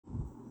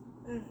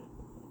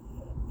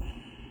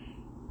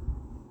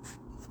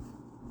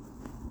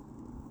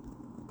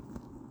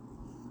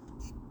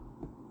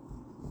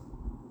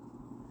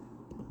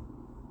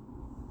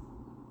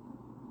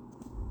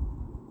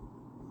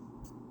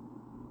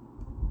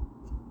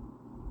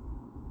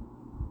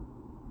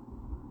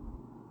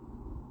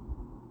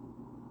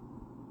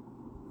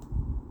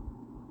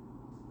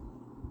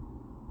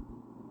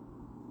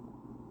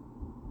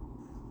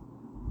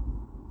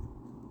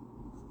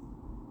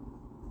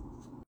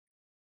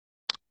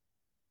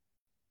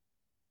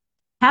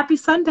Happy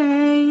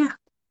Sunday.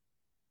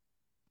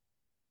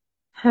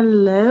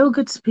 Hello,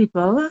 good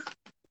people.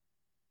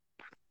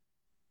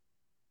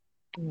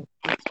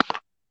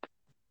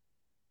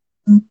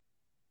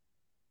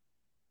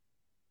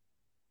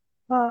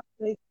 Hi,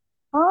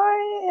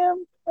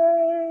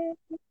 MJ.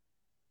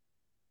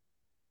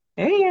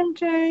 Hey,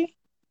 MJ.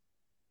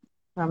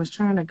 I was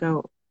trying to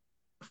go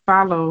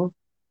follow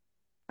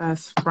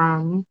us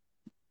from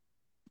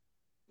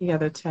the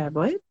other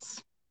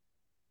tablets.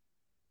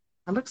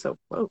 I look so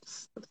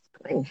close to the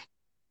screen.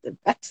 The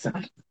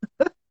backside.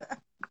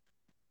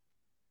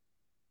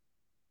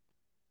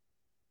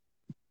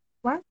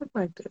 Why I look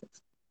like this?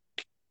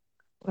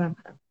 Okay,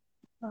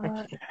 I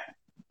Alright. can't.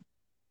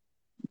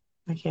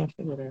 I can't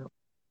figure it out.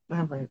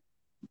 All right.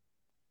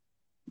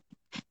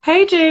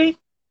 Hey, G.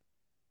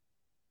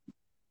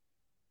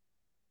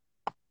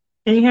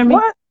 Can you hear me?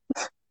 What?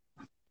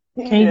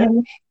 Can you Yeah. hear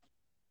me?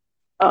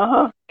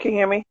 Can you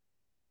hear me?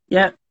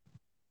 Yep.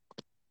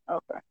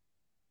 Okay.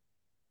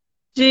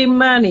 G I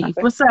Money. said,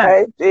 What's up?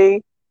 hey, G.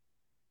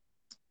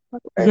 Okay,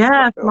 so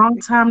Yes, long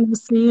filthy. time to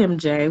see,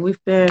 MJ.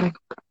 We've been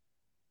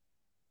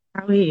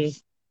out here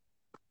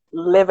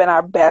Living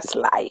our best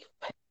life.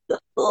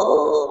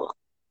 Ugh.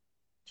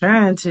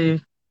 trying to.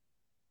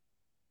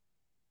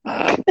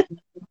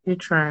 You're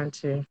trying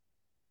to.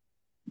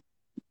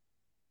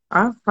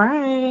 All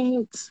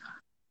right.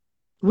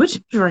 What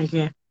you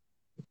drinking?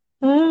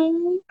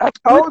 I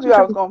What told you you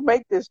I was drinking? gonna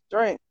make this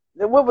drink.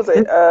 What was This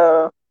it?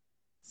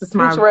 is Peach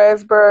my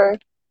raspberry.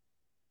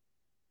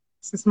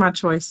 this is my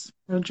choice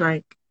of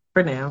drink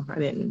for now. I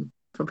didn't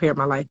prepare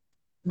my life.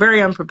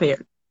 Very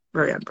unprepared.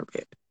 Very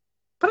unprepared.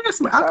 But I got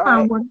some It's all alcohol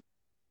right. one.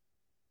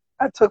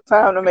 I took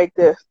time to make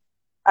this.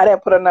 I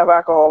didn't put enough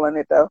alcohol in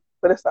it though,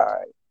 but it's all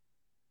right.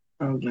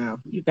 Oh no.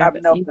 I'll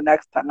know for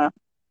next time.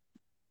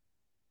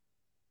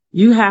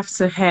 You have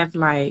to have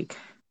like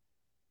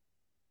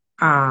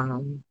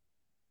um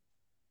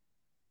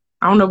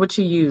I don't know what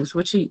you use,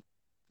 what you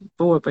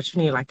for, but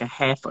you need like a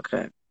half a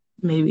cup.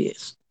 Maybe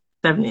it's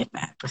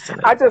 75%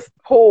 of I it. just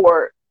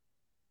poured.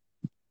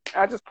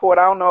 I just poured.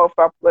 I don't know if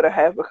I put a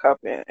half a cup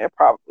in. It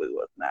probably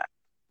was not.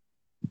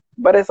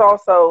 But it's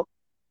also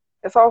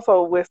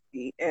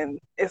whiskey, and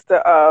it's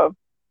the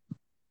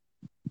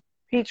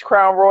peach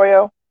Crown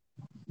Royal.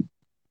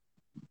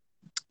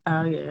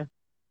 Oh yeah.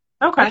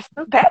 Okay.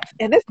 That's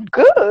and it's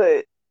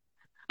good.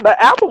 The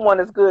apple one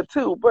is good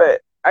too,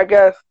 but I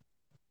guess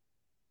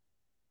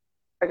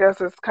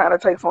it's kind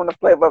of takes on the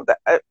flavor of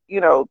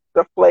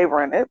the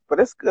flavor in it, but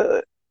it's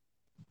good.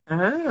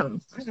 Oh,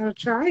 I gotta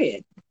try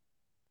it.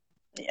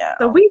 So Yeah.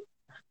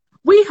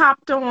 we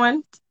hopped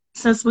on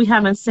since we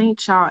haven't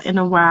synced y'all in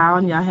a while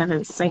and y'all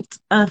haven't synced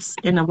us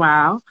in a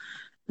while.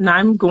 And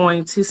I'm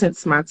going to,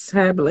 since my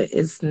tablet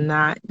is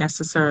not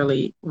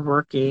necessarily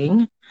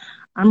working,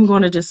 I'm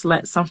going to just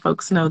let some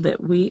folks know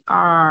that we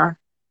are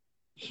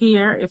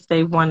here if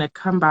they want to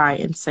come by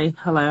and say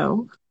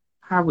hello.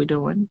 How are we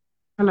doing?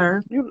 Hello.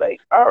 You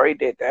late. I already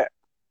did that.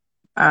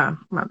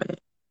 My bad.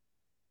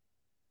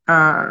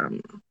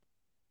 Um,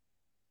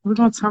 we're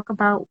going to talk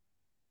about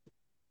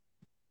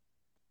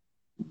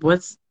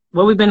what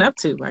we've been up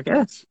to, I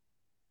guess.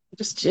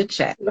 Just chit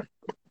chat.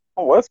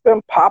 What's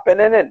been popping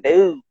in the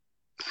news?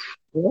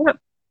 Yep.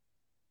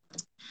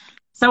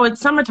 So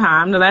it's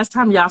summertime. The last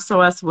time y'all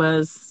saw us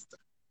was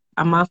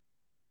a month,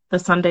 the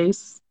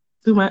Sundays,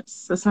 2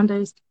 months, the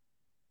Sundays.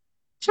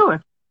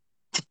 Sure.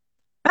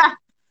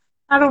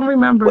 I don't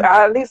remember. Well,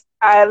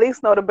 I at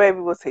least know the baby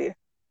was here.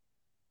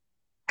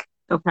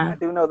 Okay. I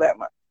do know that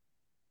much.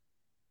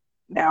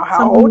 Now, So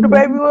how old the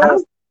baby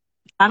was,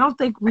 I don't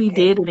think I we can't.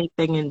 did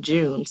anything in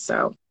June.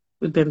 So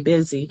we've been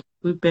busy.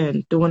 We've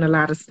been doing a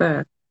lot of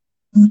stuff.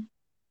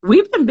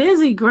 We've been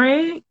busy,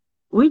 Greg.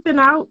 We've been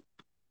out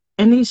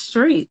in these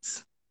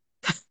streets.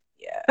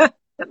 Yeah.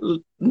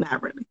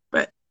 Not really,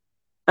 but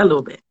a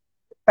little bit.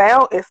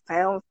 It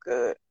sounds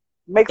good.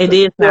 Makes It us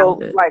did sound feel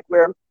good. like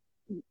we're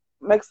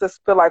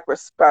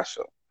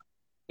special.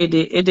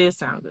 It did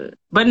sound good.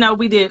 But no,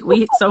 we did.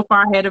 We so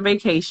far had a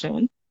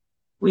vacation.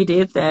 We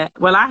did that.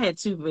 Well, I had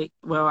two.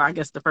 Well, I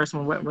guess the first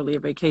one wasn't really a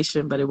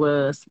vacation, but it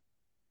was.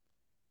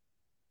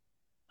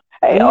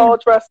 Hey, Yeah. all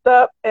dressed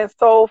up in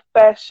Soul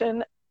Girl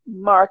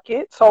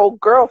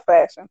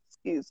fashion.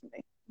 Excuse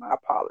me. My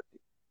apologies.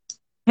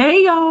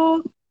 Hey,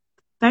 y'all.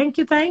 Thank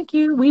you. Thank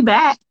you. We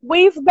back.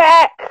 We's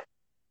back.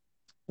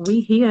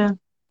 We here.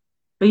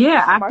 But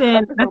yeah, And my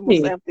cup is let's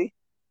almost see. empty.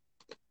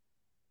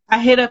 I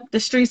hit up the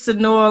streets of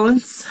New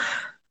Orleans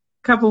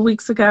a couple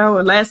weeks ago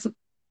or last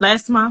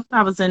month.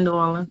 I was in New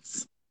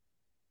Orleans.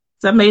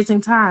 It's an amazing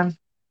time.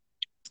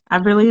 I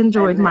really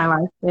enjoyed And my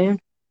life there.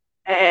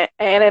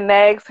 in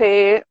Nag's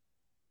Head.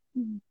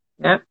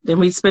 Yep. Then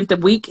we spent the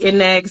week in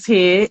Nags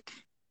Head.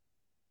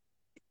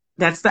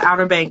 That's the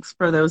Outer Banks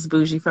for those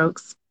bougie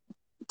folks.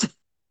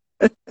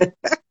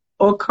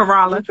 Or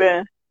Corolla. We've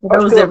been For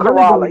oh those still that really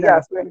Corolla. don't know.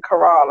 Yes, we're in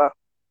Corolla.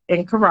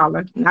 In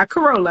Corolla. Not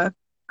Corolla.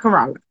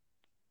 Corolla.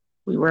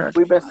 We were.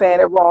 We've been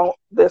saying it wrong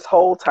this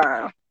whole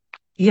time.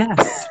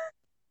 Yes.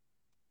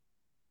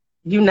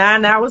 You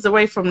 9 hours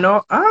away from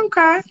North. Oh,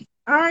 okay.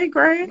 All right,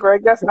 Greg.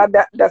 Greg, that's not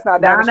down the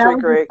 9 street, hours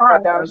is Greg. far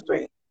Not down the enough.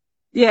 street.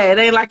 Yeah, it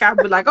ain't like I'd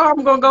be like, oh,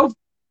 I'm gonna go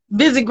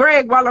visit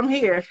Greg while I'm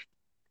here.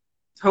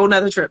 It's a whole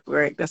nother trip,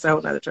 Greg. That's a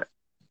whole nother trip.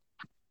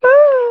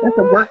 That's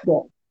a work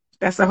day.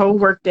 That's a whole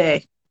work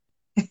day.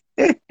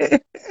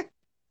 But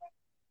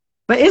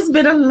it's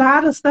been a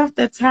lot of stuff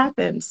that's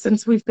happened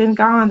since we've been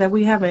gone that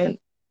we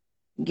haven't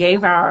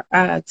gave our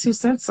 2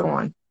 cents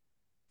on.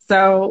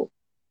 So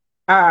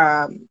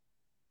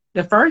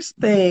the first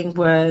thing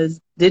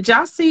was, did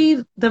y'all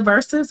see the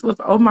verses with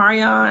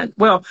Omarion?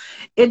 Well,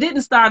 it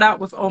didn't start out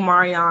with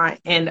Omarion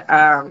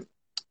and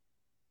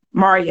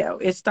Mario.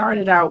 It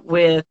started out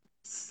with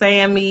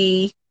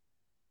Sammy,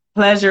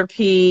 Pleasure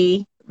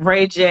P,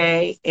 Ray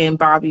J, and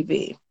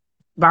Bobby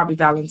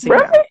Valentino.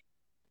 Really?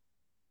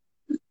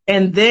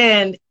 And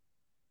then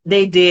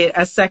they did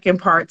a second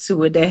part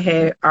to it that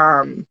had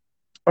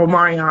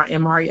Omarion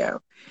and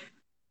Mario.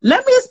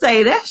 Let me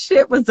say that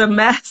shit was a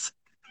mess.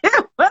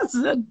 It was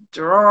a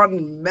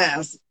drawn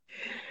mess.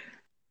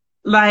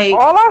 Like,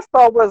 all I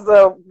saw was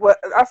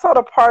I saw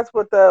the parts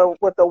with the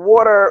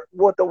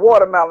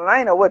watermelon. I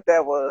didn't know what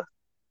that was.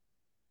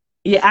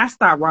 yeah, I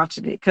stopped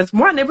watching it because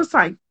one, it was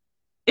late.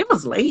 It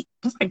was like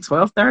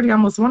 12:30,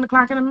 almost 1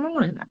 o'clock in the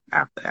morning.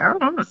 After I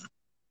don't know.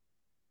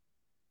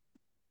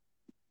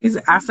 He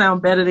said, I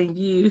sound better than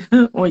you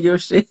on your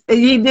shit.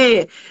 He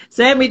did.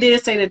 Sammy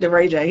did say that to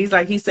Ray J. He's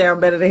like, he sound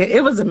better than him.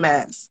 It was a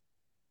mess.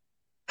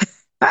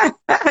 Well,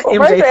 Ray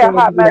MJ J a said,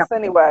 hot yeah. mess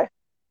anyway.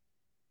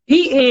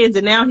 He is,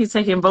 and now he's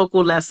taking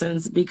vocal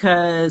lessons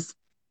because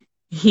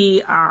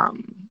he felt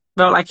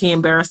like he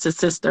embarrassed his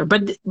sister.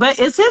 But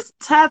is his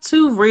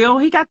tattoo real?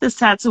 He got this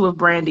tattoo of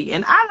Brandy,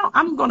 and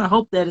I'm gonna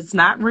hope that it's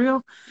not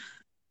real.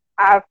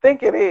 I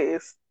think it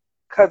is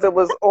because it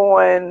was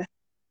on.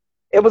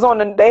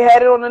 They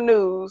had it on the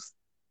news.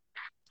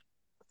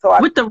 So I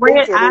With the think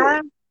red it eye.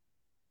 is.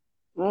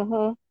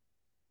 Mhm.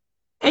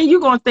 And you're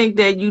gonna think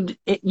that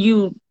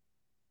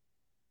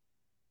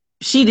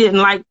she didn't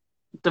like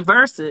the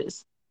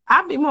verses.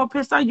 I'd be more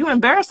pissed off. You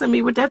embarrassing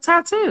me with that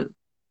tattoo.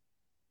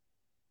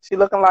 She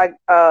looking like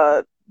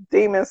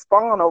Demon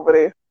Spawn over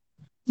there.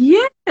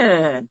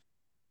 Yeah.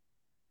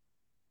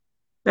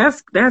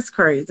 That's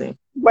crazy.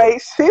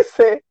 Wait, she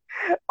said,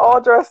 all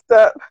dressed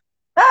up.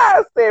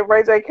 I said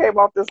Ray J came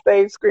off the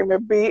stage screaming,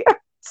 "B, I'm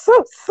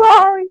so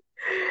sorry."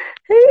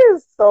 He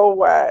is so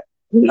whack.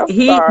 I'm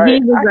sorry.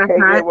 I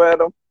can't get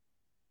with him.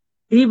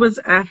 He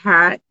was a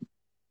hot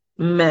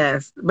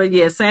mess. But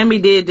yeah, Sammy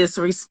did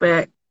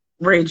disrespect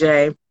Ray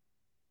J.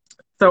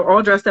 So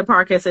All Dressed Up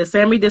Podcast says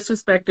Sammy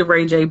disrespected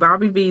Ray J,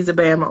 Bobby V's a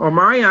Bama,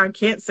 Omarion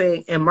can't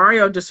sing, and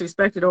Mario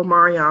disrespected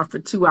Omarion for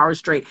 2 hours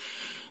straight.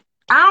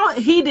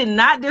 He did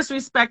not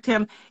disrespect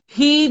him.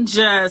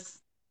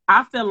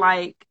 I feel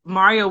like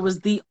Mario was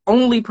the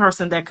only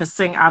person that could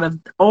sing out of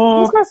all.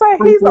 I was gonna say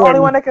he's the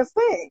only one that can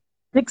sing.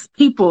 6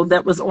 people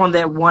that was on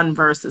that one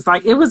verses.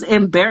 Like, it was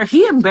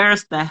he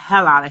embarrassed the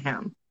hell out of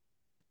him.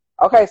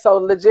 Okay, so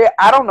legit,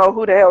 I don't know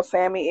who the hell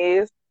Sammy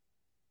is.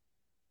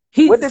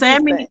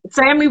 Sammy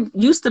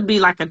used to be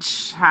like a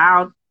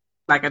child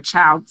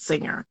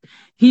singer.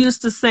 He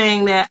used to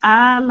sing that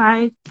I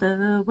like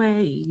the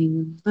way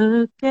you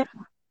look at.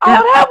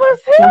 That was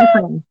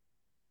him.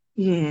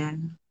 Yeah.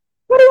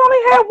 But he only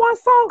had one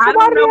song, so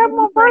why did he have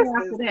more verses?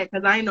 After that,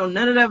 because I ain't know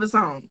none of the other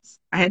songs.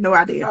 I had no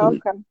idea.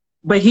 Okay.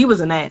 But he was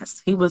an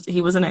ass. He was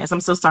an ass.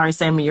 I'm so sorry,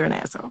 Sammy. You're an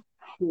asshole.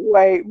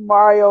 Wait,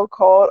 Mario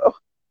called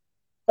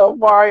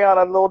Mario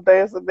a little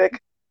dancing nigga.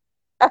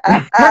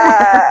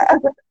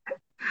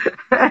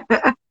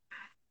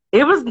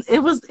 It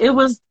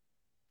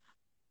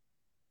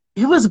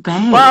was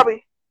bad.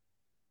 Bobby.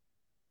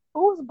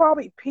 Who's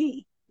Bobby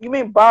P? You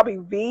mean Bobby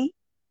V?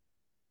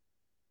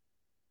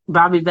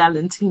 Bobby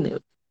Valentino.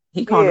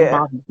 He called him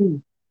Bobby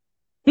P.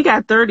 He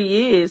got 30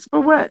 years.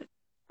 For what?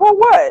 For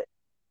what?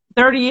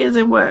 30 years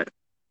in what?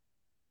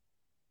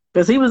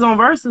 Because he was on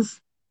Versus.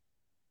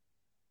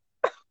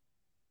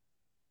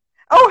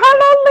 Oh,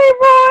 hello,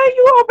 Leroy.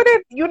 You over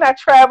there? You're not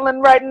traveling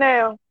right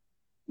now.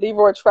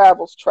 Leroy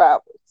travels.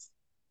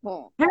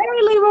 Hey,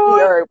 Leroy.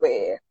 He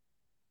everywhere.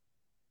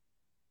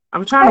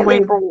 I'm trying to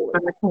wait, but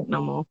I can't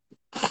no more.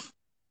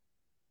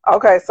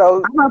 Okay, so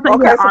we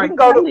can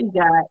go to.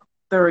 Got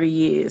 30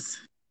 years.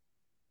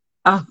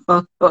 Got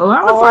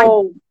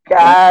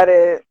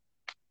it.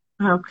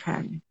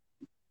 Okay.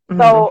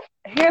 So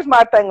here's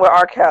my thing with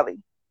R. Kelly.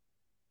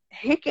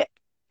 He can.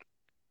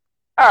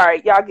 All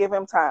right, y'all give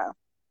him time,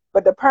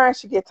 but the parents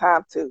should get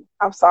time too.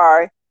 I'm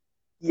sorry,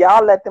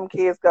 y'all let them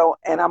kids go,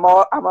 and I'm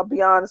gonna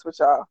be honest with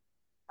y'all.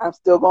 I'm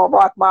still gonna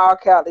rock my R.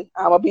 Kelly.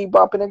 I'm gonna be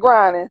bumping and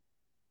grinding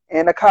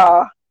in the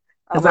car.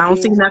 I'm Because I gonna don't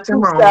be see nothing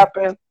wrong.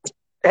 two-stepping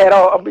at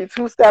all. I'll be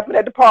two-stepping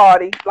at the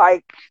party.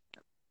 Like,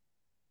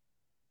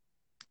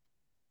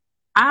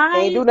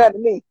 ain't do nothing to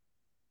me.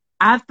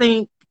 I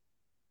think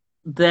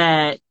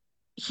that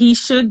he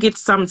should get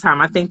some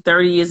time. I think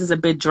 30 years is a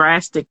bit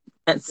drastic,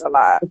 A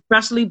lot.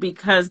 especially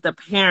because the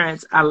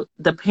parents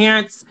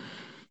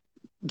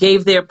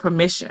gave their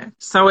permission.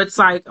 So it's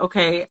like,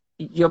 okay,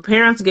 your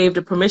parents gave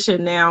the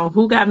permission. Now,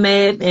 who got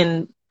mad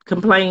and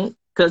complained?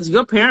 Because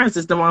your parents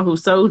is the one who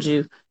sold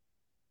you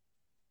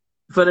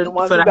for The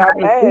ones the who got highest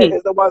mad bid.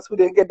 is the ones who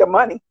didn't get the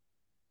money.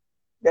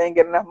 They didn't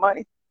get enough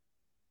money.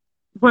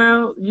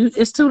 Well,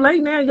 it's too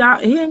late now, y'all.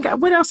 He ain't got.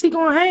 What else he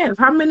gonna have?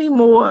 How many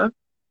more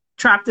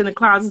trapped in the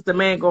closet the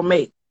man gonna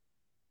make?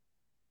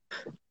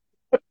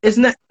 It's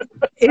not.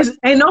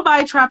 Ain't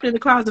nobody trapped in the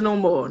closet no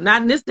more.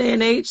 Not in this day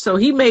and age. So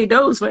he made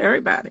those for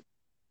everybody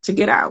to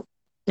get out,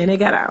 and they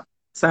got out.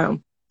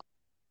 So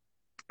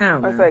I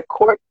don't know. I say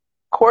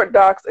court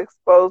docs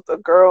exposed a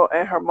girl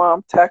and her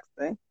mom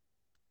texting.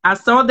 I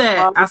saw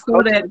that. I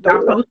saw that. I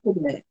posted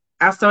that.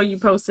 I saw you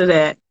posted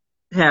that.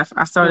 Hef.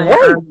 I saw that.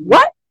 Wait,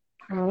 what?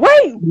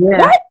 Wait, yeah.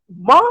 What?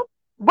 Mom?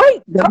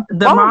 Wait. The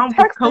mom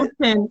was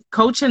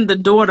coaching the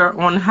daughter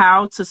on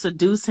how to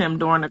seduce him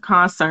during the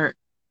concert,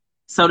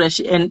 so that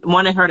she and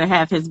wanted her to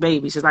have his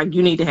baby. She's like,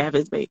 you need to have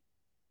his baby.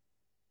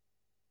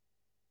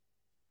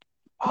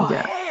 Oh,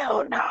 yeah.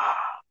 Hell no.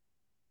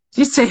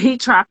 She said he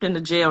trapped in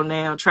the jail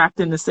now, trapped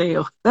in the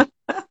cell.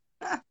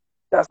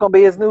 That's gonna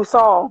be his new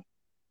song.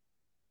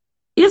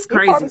 It's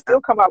crazy. He'll probably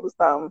still come out with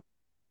something.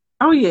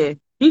 Oh yeah,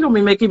 he gonna be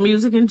making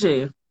music in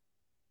jail.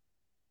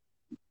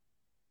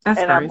 That's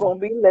crazy. I'm gonna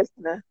be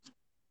listening.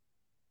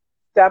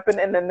 Stepping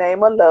in the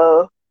name of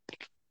love.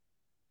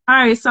 All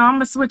right, so I'm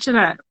gonna switch it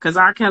up because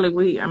R. Kelly,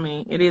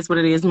 it is what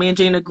it is. Me and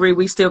Gina agree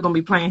we still gonna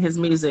be playing his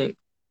music.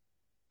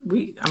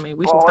 We should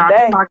start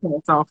the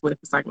podcast off with.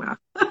 It's like, nah.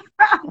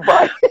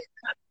 Right.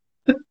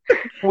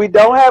 we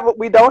don't have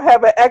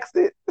an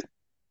exit.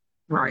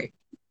 Right.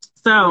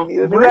 So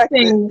one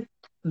thing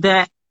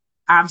that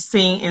I've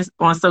seen is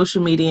on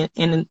social media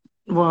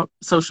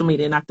social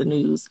media, not the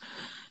news.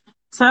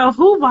 So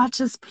who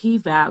watches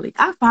P-Valley?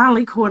 I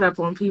finally caught up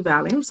on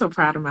P-Valley. I'm so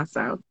proud of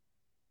myself.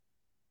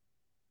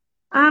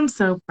 I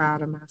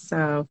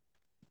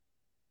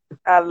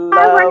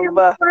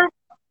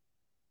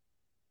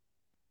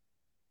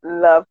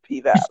love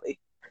P-Valley.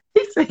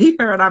 He said he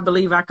heard I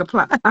believe I could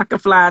fly,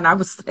 and I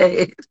was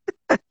sad.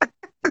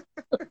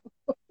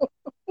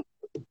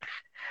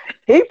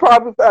 He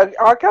probably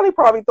R. Kelly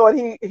probably thought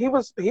he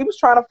was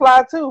trying to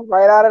fly too,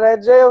 right out of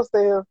that jail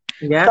cell.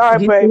 Yeah,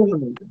 sorry,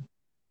 baby.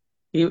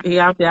 He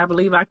out there. I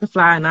believe I could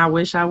fly, and I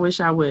wish.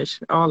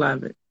 All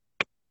of it.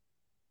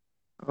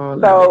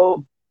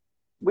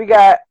 We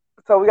got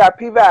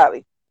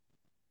P-Vallly.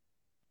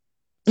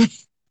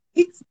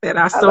 He said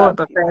I saw it,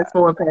 but fast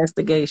forward past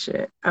the gay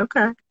shit.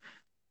 Okay.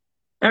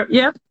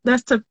 Yep,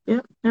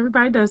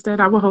 everybody does that.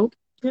 I would hope,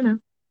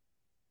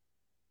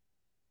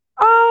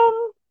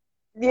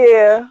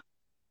 Yeah,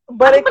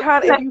 but it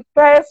kind of, if you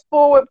fast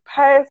forward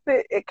past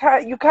it,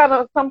 you kind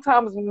of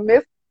sometimes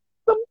miss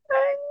some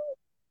things.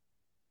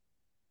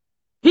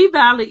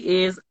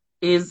 P-Valley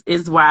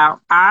is wild.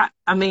 I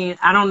mean,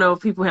 I don't know if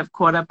people have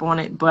caught up on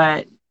it,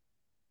 but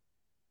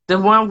the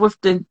one with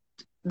the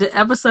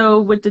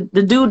episode with the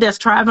dude that's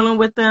traveling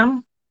with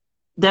them,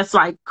 that's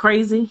like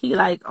crazy. He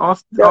like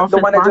off the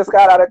one that just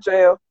got out of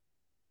jail.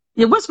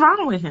 Yeah, what's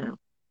wrong with him?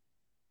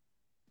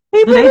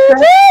 He been in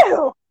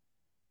jail.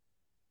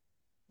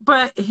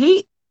 But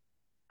I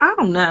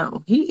don't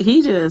know.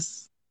 He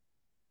just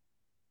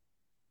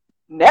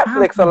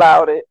Netflix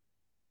allowed it.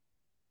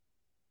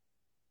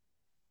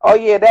 Oh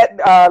yeah, that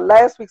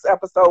last week's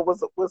episode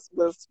was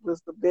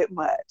a bit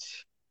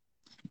much.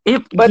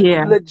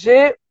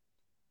 Legit.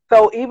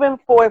 So even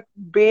for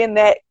being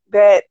that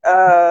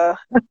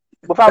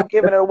without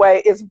giving it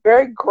away, it's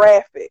very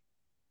graphic.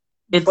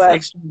 It's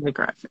extremely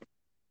graphic.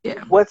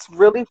 Yeah. What's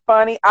really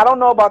funny, I don't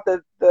know about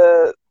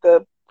the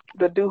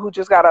dude who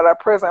just got out of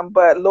prison,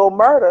 but Lil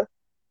Murda,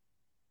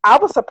 I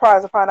was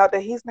surprised to find out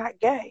that he's not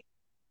gay.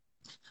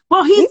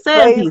 Well, he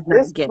said he's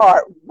not gay.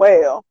 Part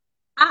well.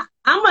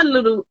 I'm a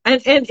little, and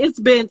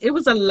it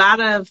was a lot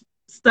of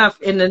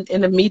stuff in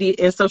the media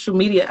and social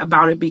media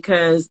about it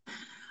because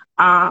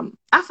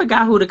I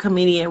forgot who the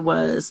comedian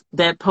was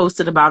that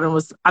posted about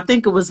it. I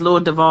think it was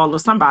Lil Duval or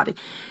somebody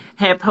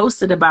had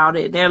posted about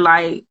it. They're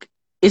like,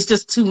 it's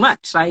just too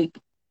much. Like,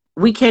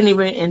 we can't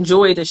even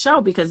enjoy the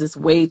show because it's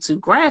way too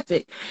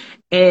graphic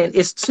and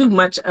it's too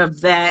much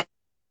of that,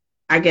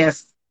 I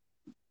guess,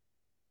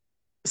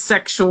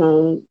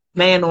 sexual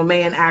man on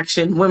man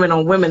action, women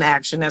on women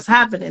action that's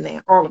happening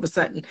there all of a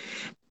sudden.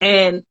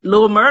 And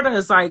Lil Murda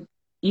is like,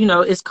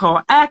 it's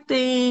called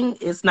acting.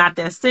 It's not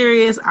that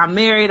serious. I'm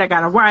married. I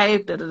got a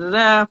wife. Da da da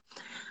da.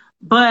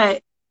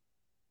 But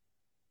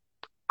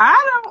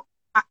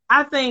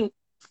I think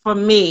for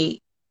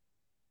me,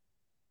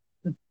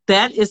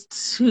 that is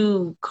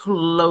too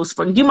close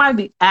for you. Might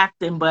be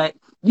acting, but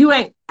you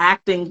ain't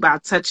acting by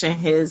touching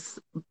his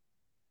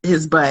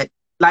butt.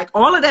 Like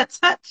all of that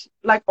touch,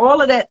 like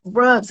all of that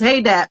rubs,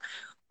 hey Dap,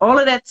 all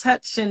of that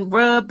touch and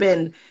rub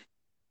and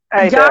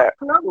y'all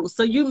close.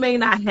 So you may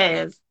not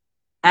have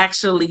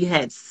actually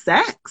had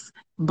sex,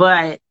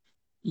 but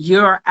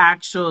you're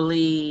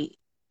actually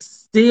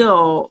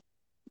still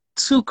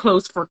too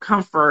close for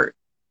comfort.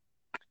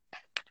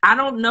 I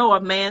don't know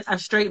a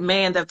straight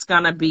man that's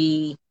gonna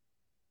be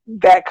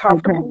that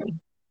comfortable. Okay.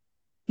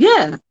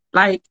 Yeah,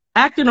 like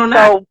acting on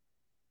that. So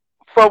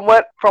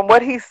from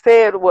what he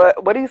said,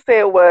 what he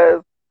said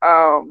was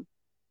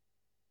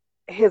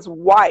his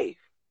wife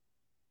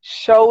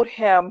showed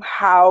him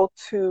how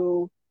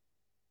to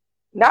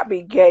not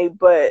be gay,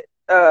 but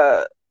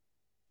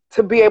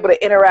to be able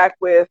to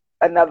interact with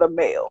another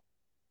male.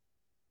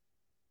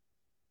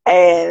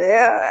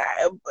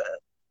 And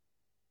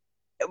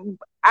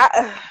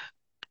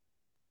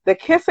the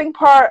kissing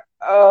part,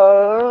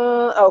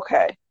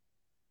 okay.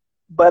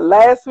 But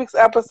last week's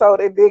episode,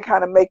 it did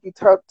kind of make you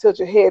tilt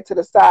your head to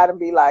the side and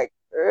be like,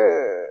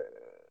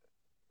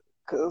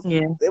 because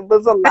it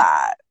was a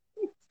lot.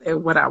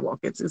 What I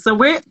walk into. So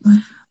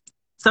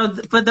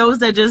for those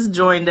that just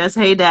joined us,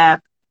 hey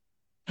Dap,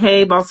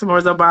 hey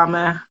Baltimore's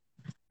Obama.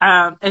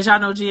 As y'all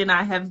know, G and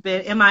I have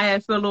been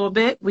MIA for a little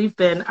bit. We've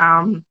been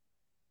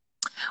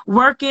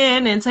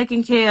working and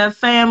taking care of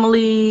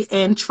family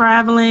and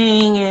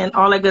traveling and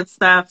all that good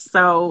stuff.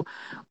 So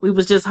we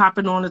was just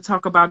hopping on to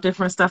talk about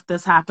different stuff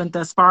that's happened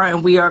thus far.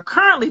 And we are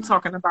currently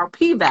talking about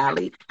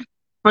P-Valley.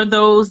 For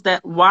those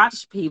that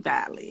watch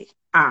P-Valley,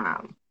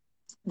 down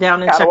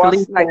in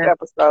Chuckalissa. Next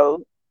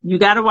episode. You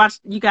gotta watch.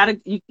 You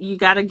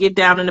gotta get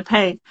down in the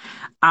paint.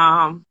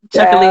 Down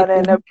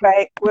in the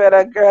paint where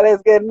a girl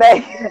is getting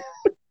naked.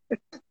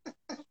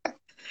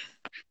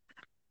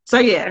 So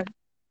yeah,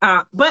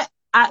 but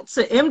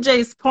to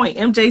MJ's point,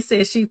 MJ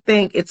says she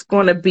think it's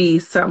going to be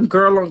some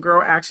girl on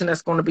girl action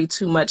that's going to be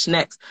too much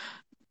next.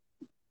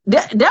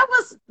 That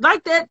was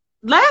like the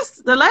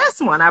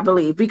last one, I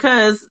believe,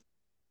 because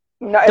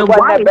no, it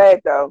wasn't that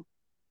bad though.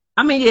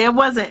 I mean, yeah, it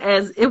wasn't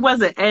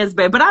as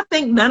bad, but I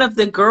think none of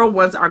the girl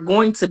ones are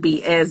going to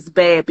be as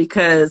bad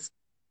because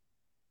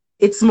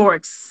it's more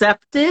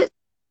accepted.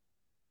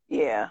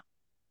 Yeah.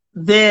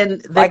 Than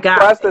the like guy.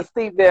 For us to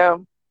see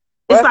them,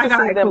 it's like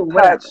to see them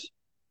touch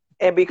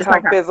and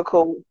become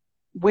physical,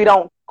 we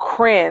don't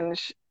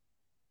cringe.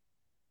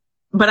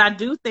 But I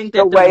do think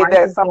that the way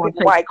that some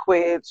people might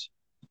quidge.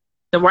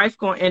 The wife's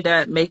going to end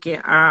up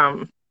making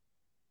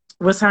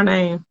what's her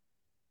name?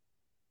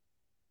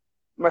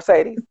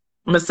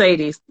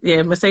 Mercedes.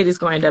 Yeah, Mercedes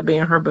going to end up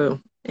being her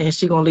boo, and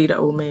she going to lead the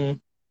old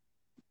man.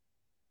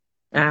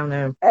 I don't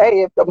know.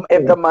 Hey,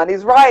 if the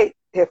money's right,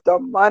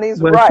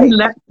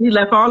 right. He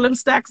left all them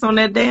stacks on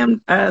that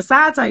damn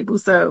side table.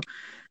 So,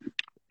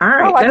 all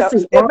right, let's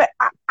see.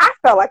 I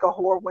felt like a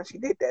whore when she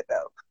did that,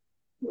 though.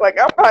 Like,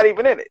 I'm not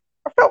even in it.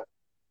 I felt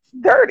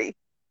dirty.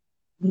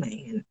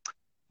 Man.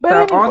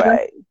 But so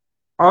anyway.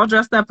 All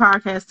Dressed Up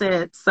podcast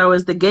said, so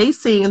is the gay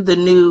scene the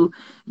new,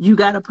 you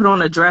got to put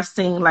on a dress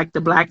scene like the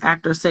black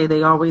actors say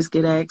they always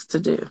get asked to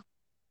do?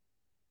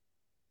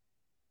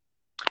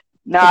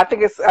 No, I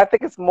think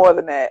it's more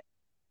than that.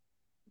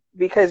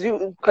 Because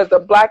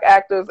the black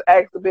actors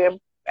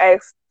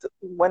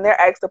when they're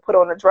asked to put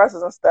on the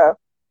dresses and stuff,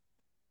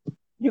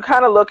 you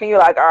kind of look and you're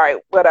like, all right,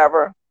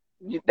 whatever.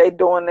 They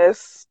doing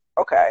this,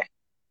 okay.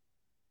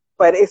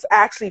 But it's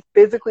actually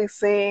physically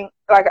seeing,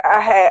 like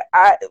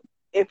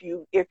if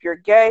you're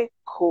gay,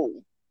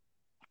 cool.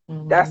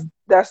 Mm-hmm.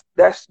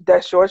 That's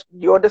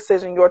your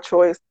decision, your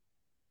choice.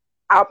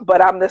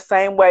 But I'm the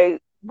same way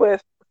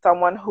with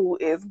someone who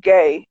is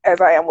gay as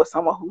I am with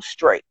someone who's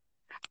straight.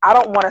 I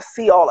don't want to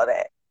see all of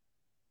that.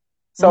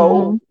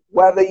 So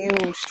whether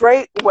you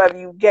straight, whether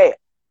you gay,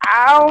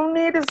 I don't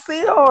need to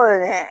see all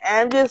of that.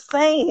 I'm just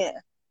saying,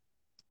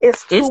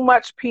 it's too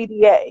much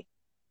PDA.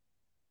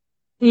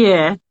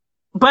 Yeah,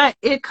 but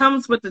it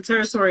comes with the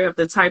territory of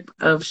the type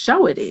of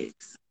show it is.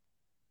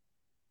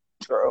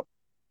 True.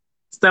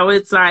 So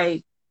it's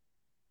like,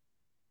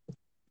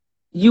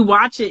 you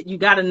watch it, you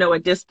got to know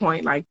at this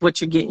point, like,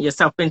 what you're getting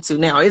yourself into.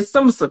 Now, it's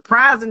some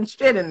surprising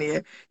shit in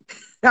there.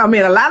 I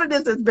mean, a lot of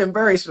this has been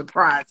very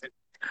surprising.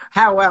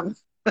 However,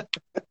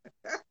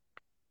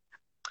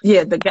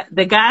 yeah,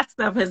 the guy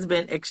stuff has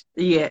been, it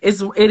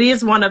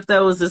is one of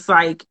those, it's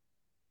like,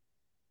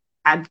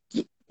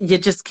 you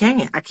just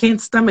can't. I can't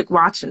stomach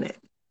watching it.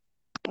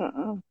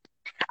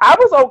 I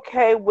was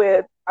okay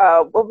with,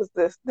 what was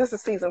this? This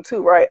is season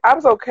 2, right? I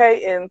was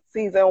okay in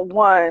season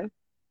 1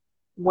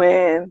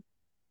 when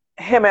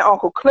him and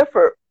Uncle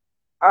Clifford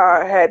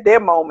had their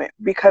moment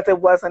because it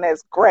wasn't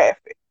as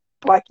graphic.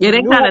 Like, you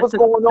knew what was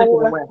going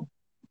on.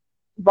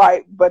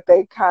 Right, but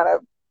they kind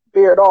of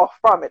veered off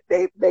from it.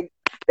 They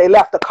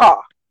left the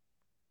car.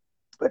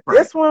 But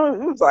this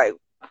one, it was like,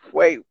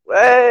 wait,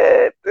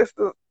 what? This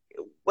is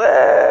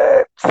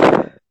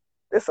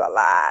a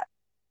lot.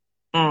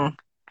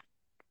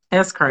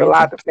 That's crazy. It's a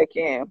lot to take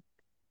in.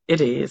 It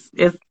is.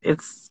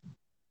 It's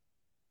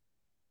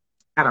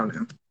I don't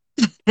know.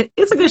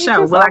 It's a good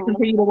show. Will I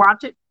continue to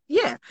watch it?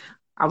 Yeah.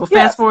 I will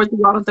fast forward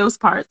through all of those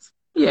parts.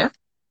 Yeah.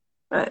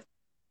 But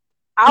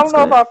I don't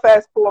know if I'll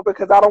fast forward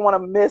because I don't want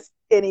to miss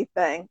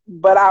anything.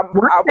 But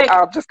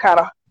I'll just kind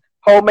of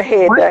hold my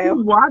head down.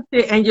 You watch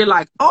it and you're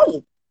like,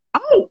 oh,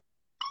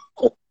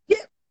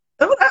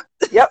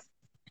 yeah.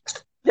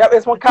 Yep.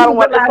 It's one kind of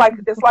one.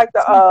 It's like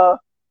the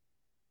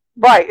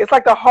right. It's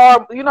like the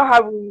horror. You know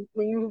how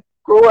when you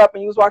grew up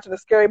and you was watching the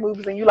scary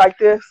movies and you like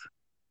this.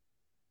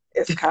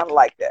 It's kind of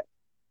like that.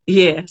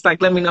 Yeah, it's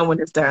like, let me know when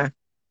it's done.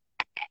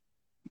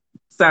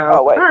 So,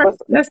 all right,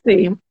 let's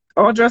see.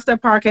 All Dressed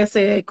Up Podcast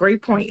said,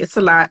 great point. It's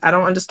a lot. I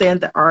don't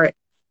understand the art.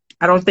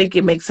 I don't think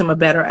it makes him a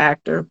better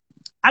actor.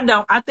 I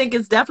don't. I think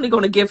it's definitely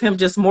going to give him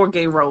just more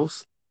gay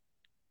roles.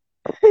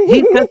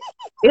 It's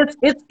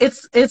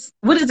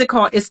what is it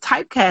called? It's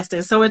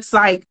typecasting. So it's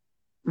like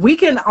we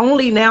can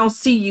only now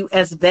see you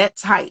as that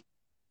type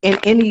in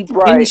any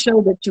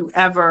show that you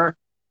ever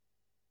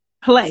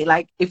play.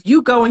 Like if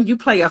you go and you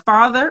play a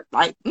father,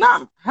 like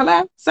no,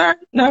 hello, sir,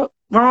 no,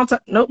 wrong time,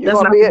 nope,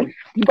 that's not it.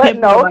 But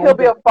no, he'll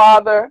be a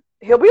father.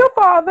 He'll be a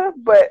father,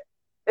 but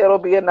it'll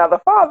be another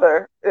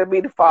father. It'll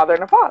be the father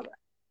and the father.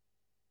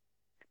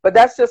 But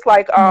that's just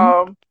like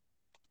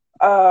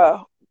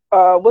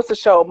what's the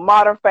show?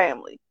 Modern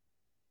Family.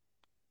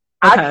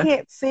 Okay. I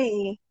can't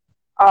see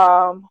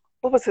what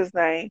was his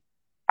name?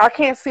 I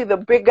can't see the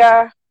big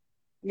guy.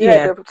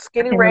 Yeah, the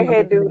skinny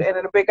redhead dude and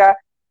then the big guy.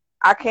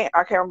 I can't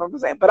remember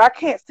his name, but I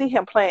can't see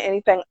him playing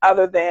anything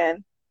other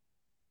than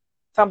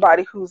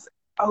somebody who's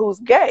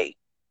gay.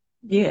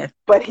 Yeah.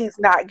 But he's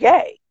not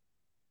gay.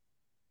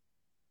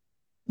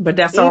 But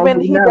that's even all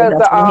he does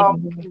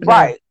the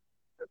right.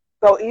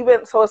 So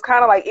it's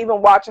kind of like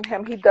even watching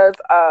him, he does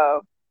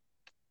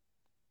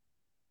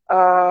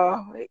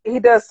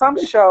some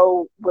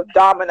show with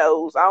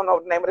dominoes. I don't know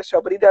the name of the show,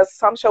 but he does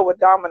some show with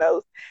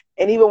dominoes.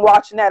 And even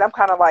watching that, I'm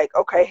kind of like,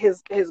 okay,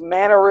 his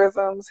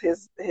mannerisms,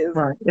 his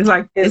right. It's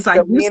like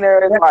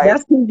demeanor is like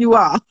that's who you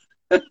are.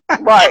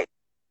 Right.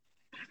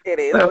 It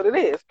is what it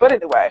is. But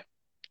anyway.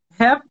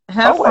 Hef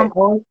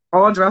from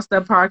All Dressed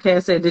Up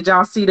Podcast said, did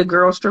y'all see the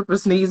girl stripper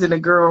sneeze and the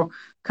girl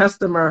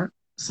customer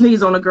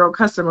sneeze on a girl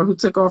customer who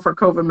took off her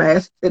COVID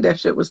mask? And that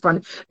shit was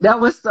funny. That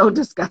was so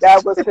disgusting.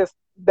 That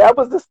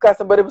was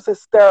disgusting, but it was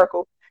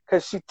hysterical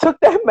because she took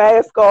that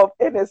mask off,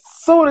 and as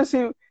soon as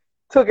she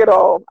took it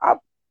off,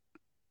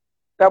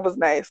 that was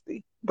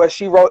nasty. But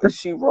she wrote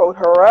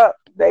her up.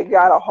 They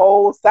got a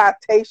whole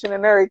citation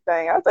and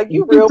everything. I was like,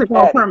 you real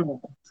petty.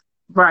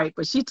 Right,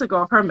 but she took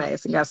off her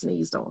mask and got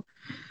sneezed on.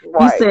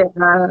 Right. He said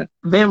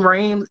Vin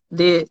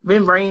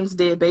Rames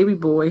did Baby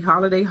Boy,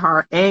 Holiday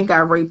Heart, and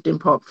got raped in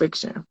Pulp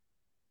Fiction.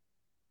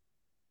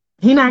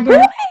 He not gay?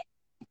 Really?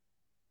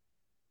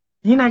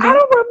 He not gay? I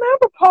don't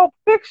remember Pulp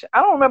Fiction.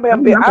 I don't remember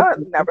him being. I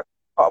don't never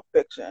Pulp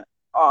Fiction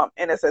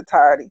in its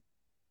entirety,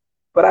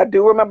 but I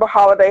do remember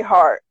Holiday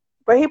Heart.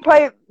 But he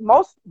played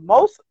most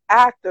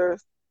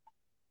actors,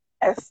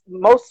 as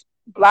most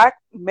black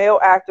male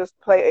actors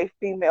play a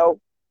female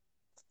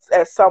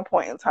at some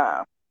point in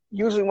time.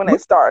 Usually when they're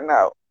starting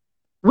out.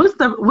 What's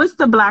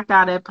the black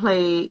guy that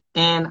played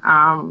in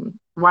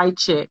White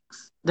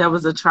Chicks that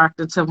was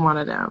attracted to one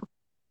of them?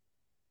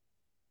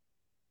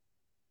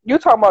 You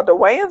talking about the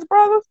Wayans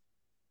brothers?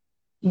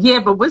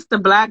 Yeah, but what's the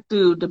black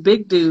dude, the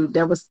big dude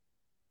that was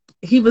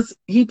he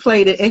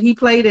played it, and he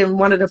played in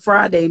one of the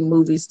Friday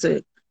movies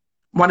too.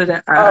 One of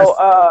the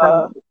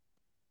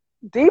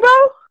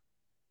Debo?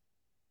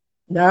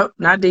 No,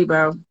 not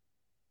Debo.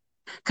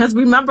 Because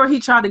remember he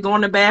tried to go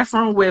in the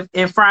bathroom with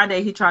in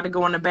Friday he tried to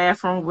go in the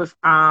bathroom with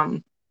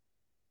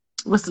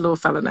what's the little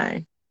fella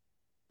name?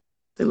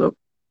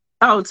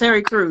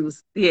 Terry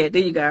Crews. Yeah,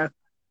 there you go.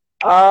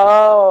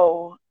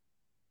 Oh.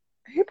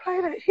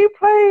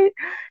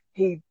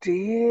 He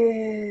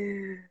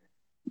did.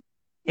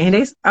 And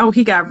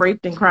he got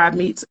raped and cried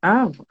meats.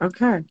 Oh,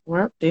 okay.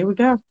 Well, there we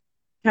go.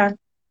 Okay.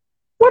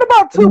 What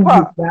about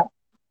Tupac?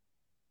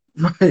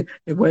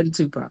 It wasn't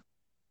Tupac.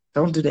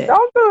 Don't do that.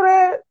 Don't do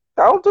that.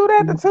 Don't do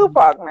that to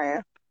Tupac,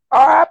 man.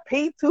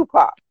 R.I.P.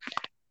 Tupac.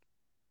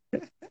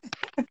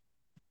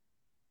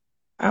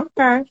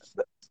 Okay.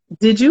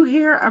 Did you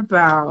hear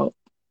about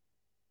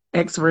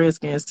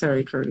ex-Redskins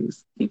Terry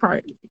Crews? I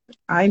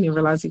didn't even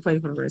realize he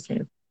played for the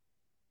Redskins.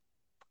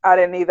 I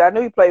didn't either. I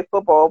knew he played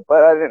football,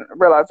 but I didn't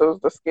realize it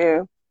was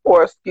the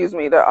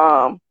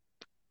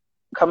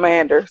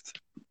Commanders.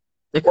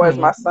 Or as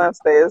my son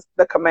says,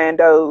 the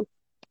Commandos.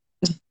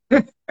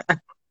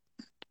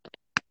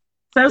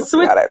 So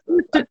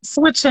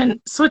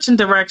switching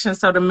directions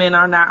so the men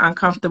are not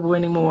uncomfortable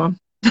anymore.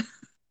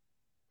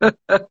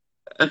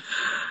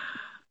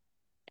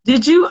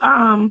 Did you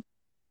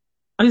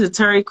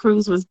Terry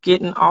Crews was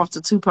getting off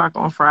to Tupac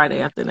on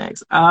Friday after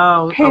next?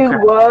 Oh, he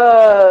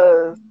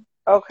was.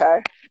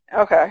 Okay.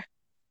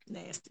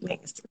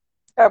 Nasty.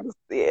 That was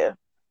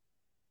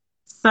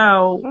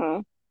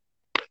So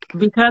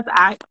because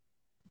I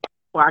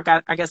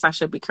guess I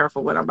should be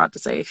careful what I'm about to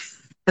say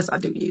because I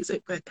do use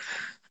it, but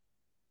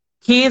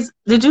kids,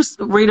 did you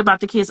read about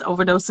the kids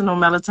overdosing on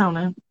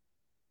melatonin?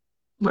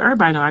 Well,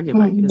 everybody know I get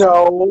my kids.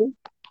 No.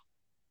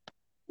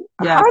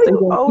 Yeah, How do so you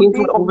the kids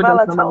OD were on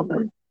overdosing on melatonin?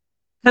 melatonin.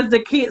 Because the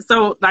kids,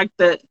 so like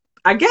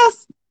I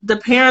guess the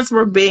parents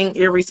were being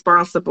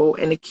irresponsible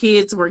and the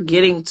kids were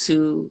getting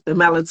to the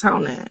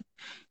melatonin.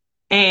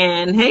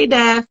 And hey,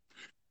 Dad,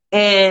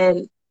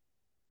 and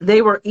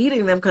they were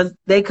eating them because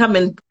they come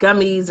in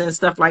gummies and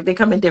stuff, like they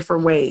come in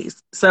different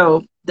ways.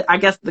 So I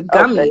guess the Okay,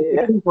 gummies, the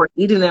yeah. kids were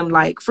eating them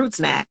like fruit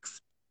snacks,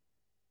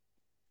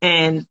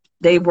 and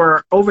they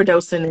were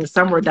overdosing and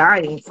some were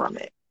dying from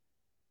it.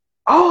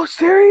 Oh,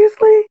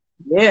 seriously?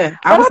 Yeah,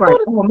 I But was I like,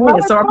 thought oh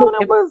man. So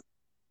melatonin was.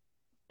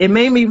 it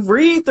made me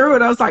read through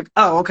it. I was like,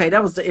 oh, okay,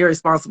 that was the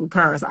irresponsible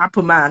parents. I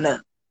put mine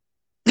up.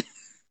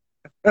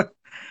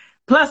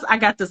 Plus, I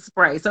got the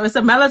spray. So it's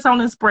a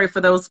melatonin spray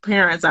for those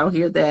parents out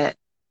here that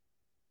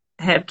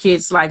have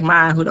kids like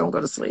mine who don't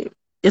go to sleep.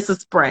 It's a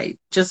spray.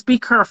 Just be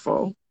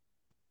careful.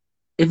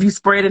 If you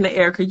spray it in the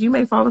air, because you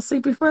may fall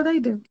asleep before they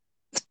do.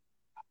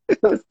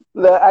 Look,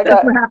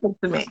 That's what happened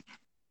to me.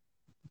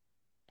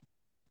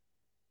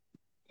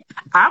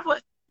 I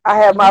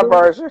have my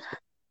version.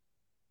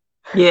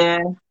 Yeah.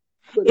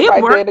 It's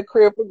right there in the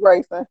crib for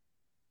Grayson.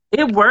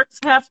 It works,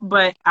 Hef,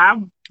 but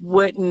I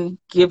wouldn't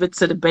give it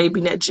to the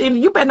baby net. Jenny,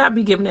 you better not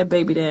be giving that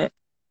baby that.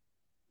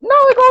 No,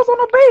 it goes on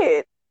the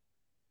bed.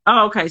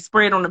 Oh, okay.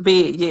 Spray it on the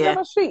bed, yeah. On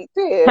the sheets,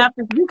 yeah. Hef,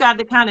 if you got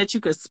the kind that you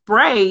could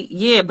spray,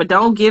 yeah, but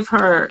don't give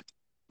her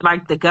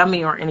like the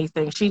gummy or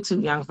anything. She's too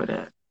young for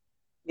that.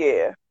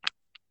 Yeah.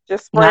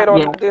 Just spray it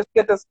on. Just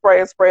get the spray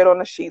and spray it on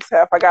the sheets,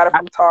 Hef. I got it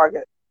from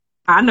Target.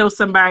 I know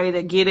somebody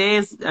that get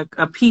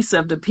a piece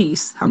of the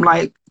piece. I'm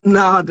like,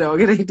 no,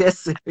 dog, it ain't that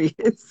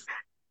serious.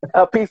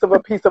 A piece of a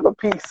piece of a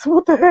piece.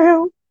 What the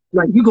hell?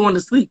 Like, you going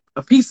to sleep.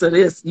 A piece of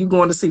this, you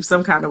going to sleep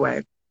some kind of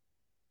way.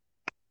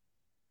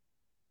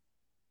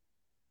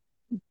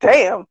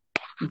 Damn.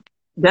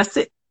 That's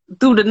it.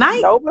 Through the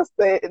night?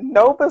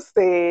 Nova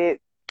said,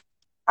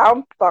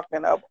 I'm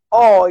fucking up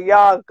all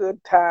y'all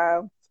good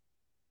times.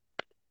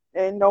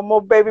 Ain't no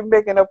more baby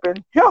making up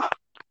in here.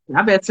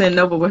 I bet send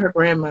Nova with her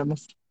grandmama.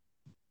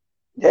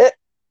 Yeah.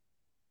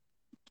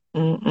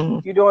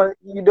 Mm-mm. You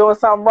doing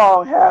something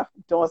wrong, Hef.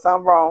 Doing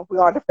something wrong. We're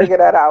going to figure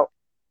that out.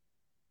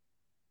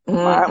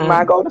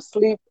 Mine go to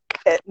sleep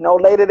at no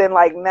later than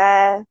like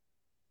 9,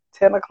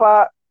 10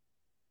 o'clock.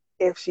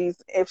 If she's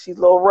a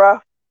little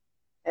rough,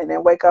 and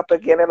then wake up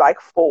again at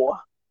like 4.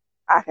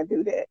 I can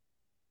do that.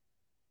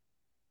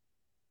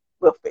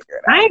 We'll figure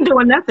it out. I ain't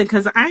doing nothing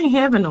because I ain't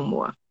having no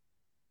more.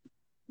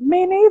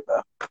 Me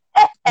neither.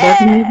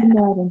 Doesn't even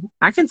matter.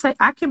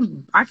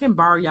 I can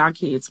borrow y'all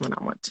kids when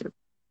I want to,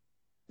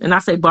 and I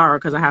say borrow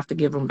because I have to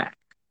give them back.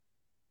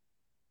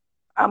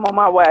 I'm on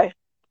my way.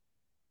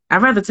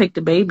 I'd rather take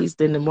the babies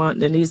than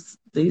these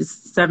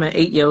 7,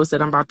 8-year-olds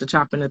that I'm about to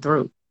chop in the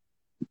throat.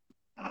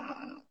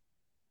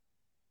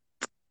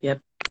 Yep,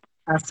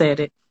 I said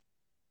it.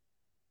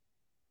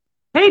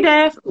 Hey,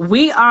 Dave,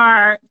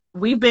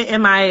 we've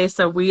been MIA,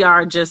 so we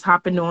are just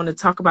hopping on to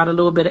talk about a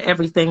little bit of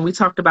everything. We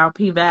talked about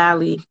P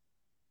Valley,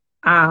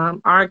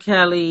 R.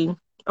 Kelly,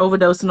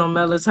 overdosing on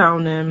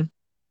melatonin,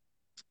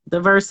 the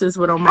verses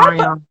with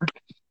Omarion.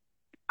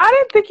 I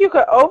didn't think you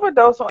could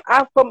overdose on.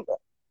 I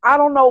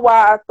don't know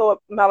why I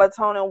thought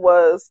melatonin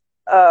was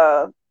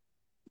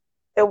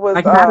it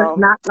was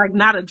like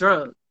not a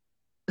drug.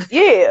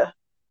 Yeah.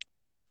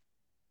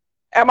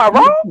 Am I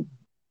wrong?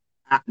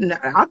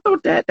 I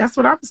thought that's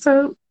what I was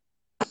told.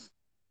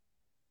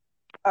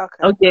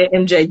 Okay. Oh yeah,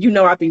 MJ, you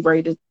know I be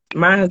rated.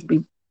 Mine's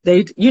be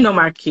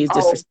my kids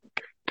just.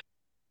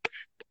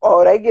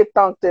 Oh, they get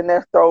thunked in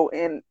their throat,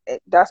 and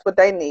that's what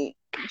they need.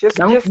 Just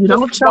don't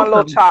one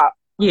little chop.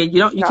 Yeah,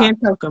 you can't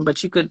choke them,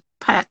 but you could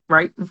pat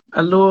right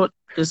a little,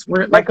 just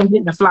like I'm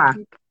getting a fly.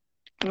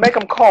 Make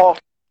them cough.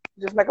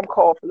 Just make them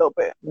cough a little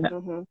bit. Yeah.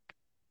 Mm-hmm.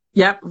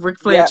 Yep, Ric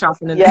Flair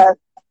chopping in there. Yes,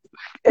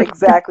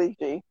 exactly,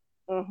 G.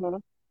 Mm-hmm.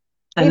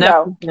 And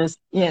that's just,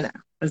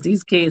 because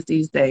these kids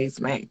these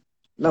days, man.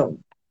 No.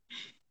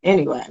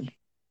 Anyway.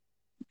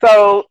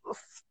 So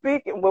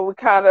we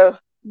kind of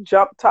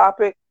jump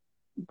topic,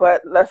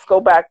 but let's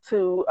go back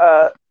to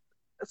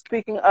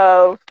speaking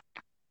of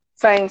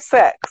same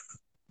sex.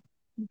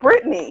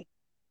 Britney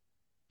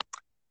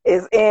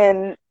is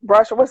in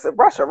Russia. What's it?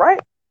 Russia, right?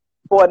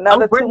 For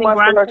another 2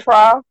 months of her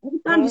trial. Every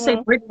time you say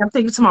Britney, I'm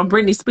thinking about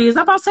Britney Spears.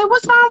 I'm about to say,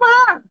 what's wrong with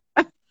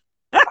her?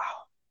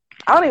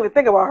 I don't even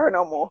think about her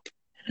no more.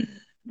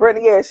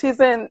 Britney, yeah,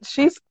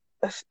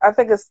 I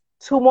think it's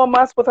 2 more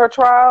months with her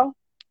trial.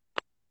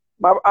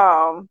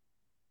 All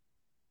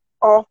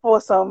for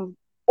some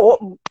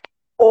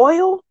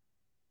oil.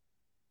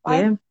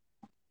 Like, yeah.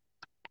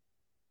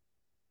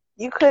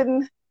 You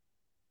couldn't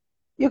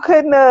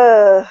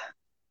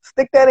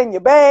stick that in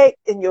your bag,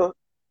 in your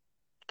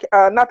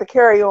not the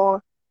carry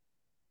on,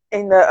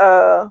 in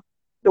the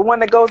one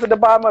that goes at the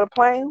bottom of the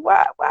plane.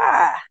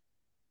 Why?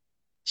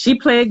 She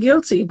pled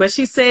guilty, but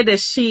she said that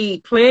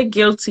she pled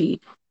guilty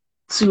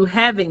to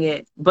having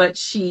it, but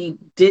she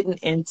didn't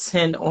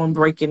intend on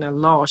breaking the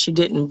law. She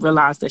didn't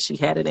realize that she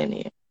had it in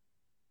it.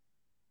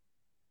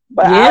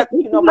 But yeah,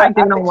 they don't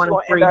want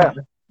to free her.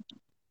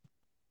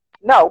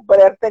 No, but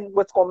I think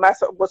what's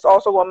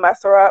also going to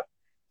mess her up.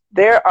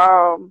 They're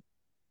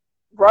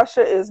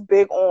Russia is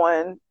big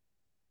on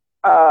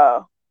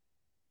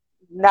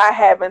not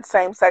having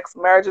same-sex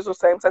marriages or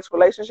same-sex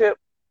relationships.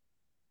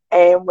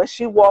 And when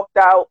she walked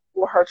out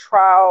for her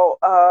trial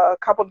a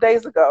couple of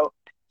days ago,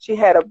 she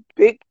had a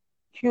big,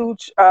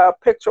 huge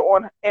picture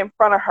in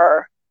front of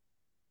her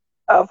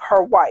of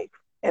her wife,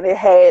 and it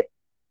had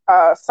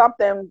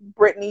something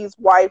Britney's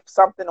wife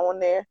something on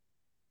there.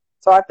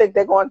 So I think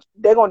they're going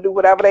to do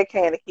whatever they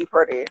can to keep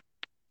her there.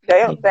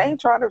 They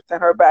ain't trying to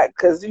send her back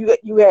because you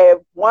had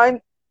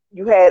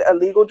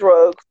illegal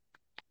drugs,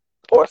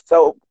 or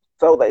so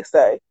they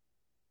say,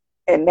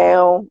 and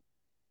now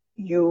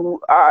you're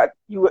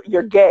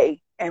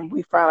gay, and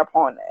we frown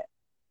upon that.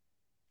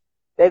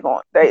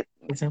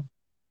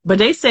 But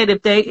they said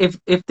if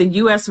the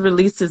U.S.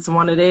 releases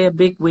one of their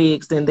big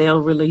wigs, then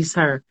they'll release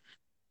her.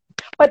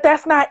 But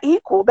that's not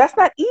equal. That's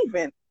not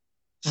even.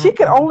 She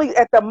can only,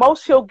 at the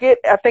most she'll get,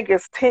 I think,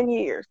 is 10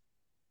 years.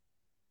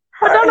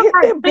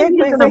 Her big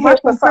wigs are here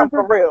for something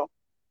for real.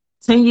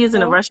 10 years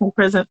in a Russian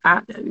prison,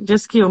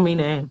 just kill me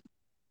now.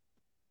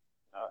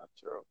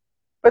 True.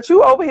 But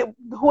you over here,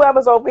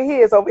 whoever's over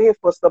here is over here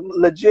for some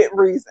legit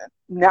reason,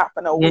 not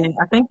for no weed.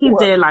 I think he's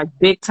there like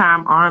big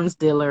time arms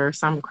dealer or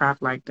some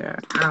crap like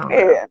that.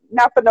 Yeah,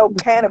 not for no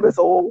cannabis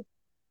oil.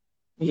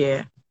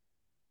 Yeah.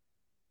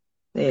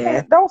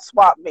 Man, don't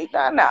swap me.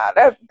 Nah,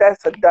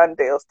 that's a done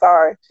deal.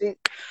 Sorry.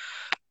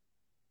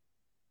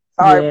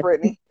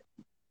 Brittany.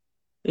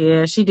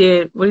 Yeah, she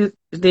did. We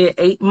did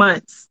 8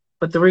 months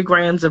for 3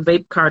 grams of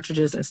vape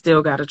cartridges and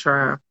still got a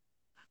trial.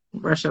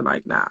 Russia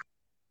like, nah.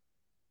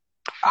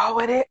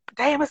 Oh,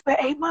 damn, it's been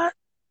 8 months?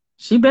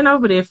 She been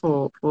over there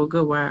for a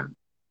good while.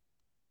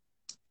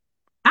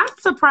 I'm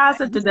surprised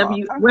that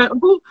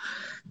who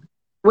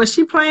was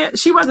she playing?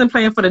 She wasn't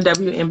playing for the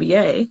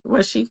WNBA,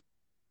 was she?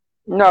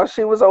 No,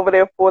 she was over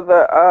there for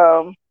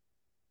the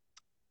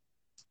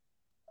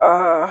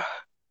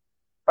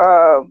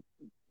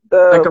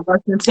like a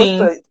Russian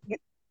team.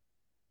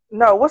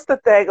 What's the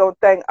thing?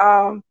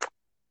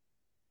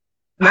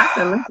 Not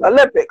the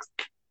Olympics.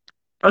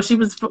 Oh, she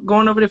was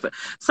going over there.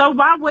 So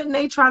why wouldn't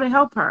they try to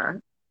help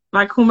her?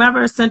 Like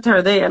whomever sent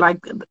her there, like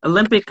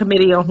Olympic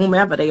Committee or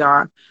whomever they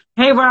are.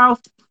 Hey,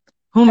 Ralph,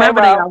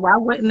 whomever they are, why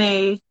wouldn't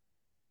they?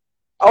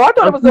 Oh, I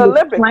thought it was the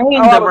Olympics. I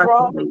was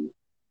wrong.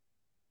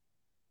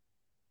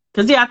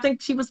 Because I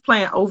think she was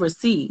playing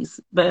overseas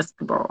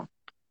basketball.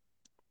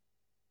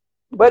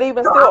 But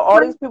even still,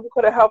 all these people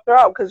could have helped her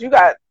out because you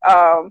got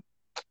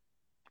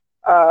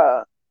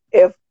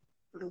if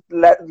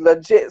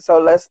legit. So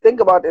let's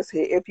think about this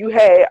here. If you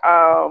had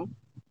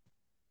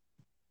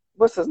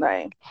what's his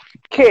name,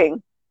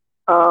 King,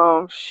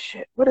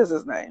 what is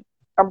his name?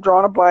 I'm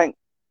drawing a blank.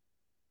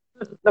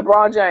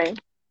 LeBron James.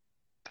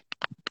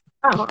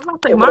 Oh,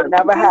 it would have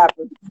never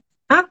happened.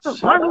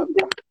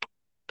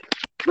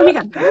 What you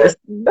got?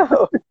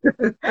 No.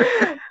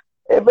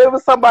 If it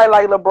was somebody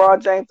like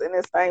LeBron James in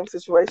the same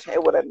situation,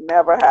 it would have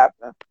never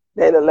happened.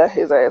 They'd have let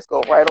his ass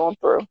go right on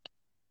through.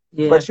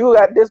 Yeah. But you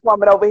got this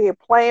woman over here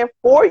playing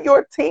for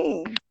your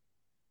team.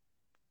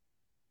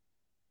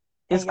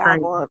 It's crazy.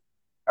 Going to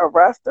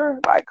arrest her?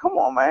 Like, come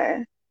on,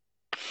 man.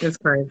 It's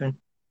crazy.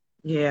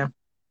 Yeah.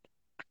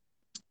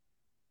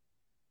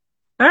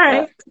 All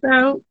right.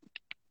 So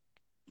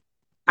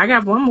I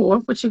got one more.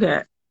 What you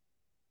got?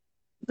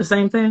 The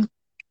same thing?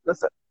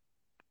 Listen,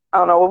 I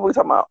don't know what we're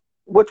talking about.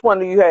 Which one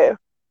do you have?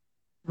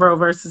 Roe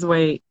versus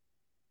Wade.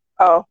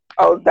 Oh,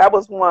 that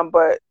was one,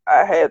 but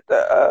I had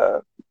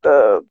the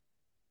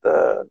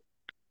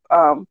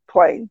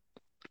plane.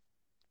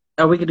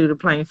 Oh, we could do the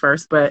plane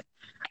first, but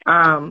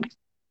so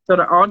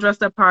the All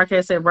Dressed Up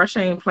podcast said Russia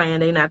ain't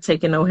playing, they not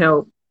taking no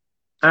help.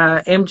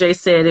 MJ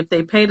said if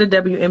they pay the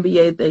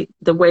WNBA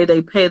the way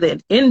they pay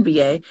the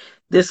NBA,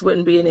 this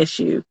wouldn't be an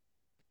issue.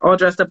 All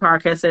Dressed Up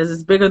podcast says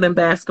it's bigger than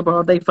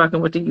basketball. They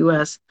fucking with the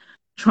U.S.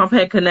 Trump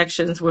had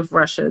connections with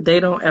Russia. They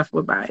don't F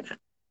with Biden.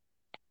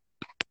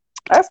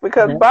 That's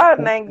because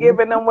Biden ain't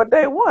giving them what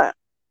they want.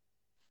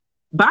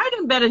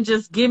 Biden better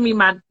just give me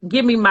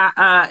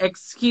my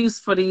excuse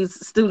for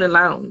these student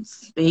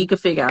loans. He could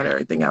figure out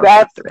everything else.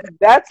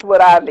 That's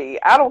what I need.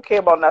 I don't care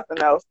about nothing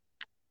else.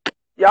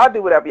 Y'all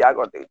do whatever y'all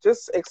gonna do.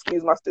 Just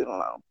excuse my student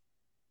loan.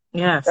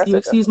 Yes, you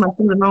excuse my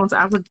student loans.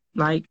 I would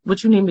like.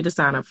 What you need me to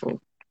sign up for?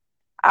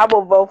 I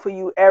will vote for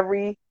you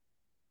every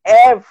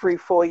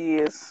 4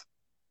 years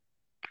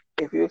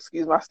if you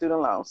excuse my student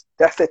loans.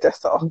 That's it.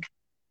 That's all.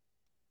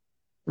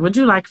 Would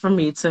you like for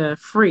me to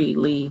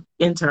freely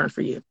intern for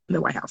you in the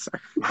White House, sir?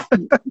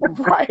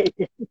 Right.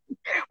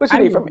 What you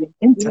need from me?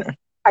 Intern.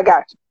 I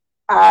got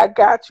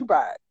you,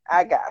 bud.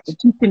 I got you.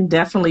 But you can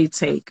definitely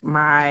take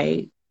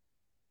my.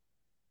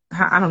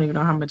 I don't even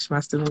know how much my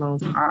student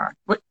loans are.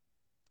 What?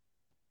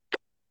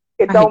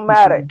 It don't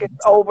matter.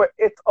 It's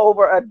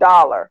over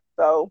 $1.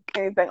 So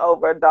anything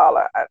over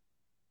 $1,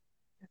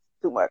 it's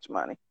too much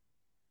money.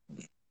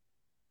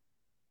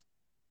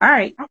 All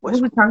right. What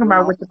are we talking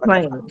about with the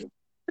plane?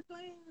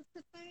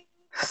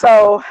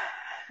 So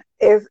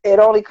it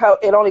only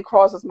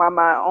crosses my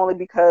mind only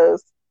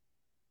because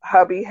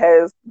hubby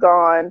has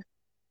gone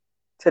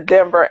to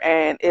Denver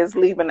and is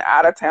leaving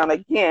out of town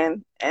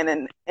again,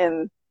 and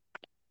in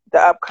the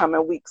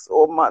upcoming weeks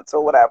or months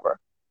or whatever.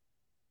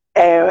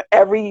 And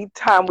every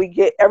time he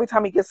gets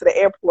to the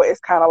airport, it's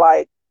kind of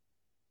like,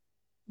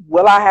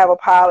 will I have a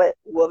pilot?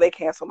 Will they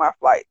cancel my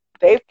flight?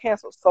 They've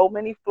canceled so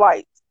many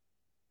flights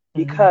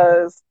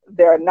because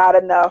there are not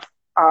enough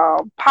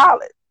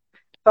pilots.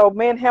 So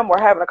me and him were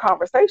having a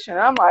conversation,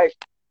 and I'm like,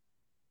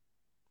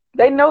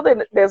 they know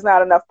that there's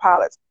not enough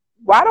pilots.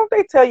 Why don't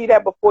they tell you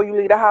that before you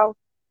leave the house?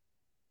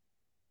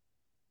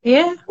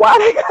 Yeah. Why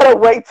they gotta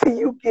wait till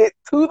you get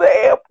to the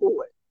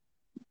airport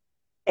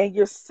and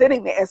you're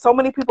sitting there? And so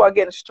many people are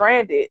getting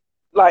stranded,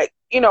 like,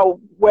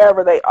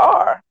 wherever they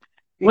are.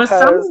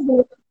 Because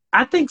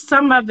I think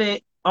some of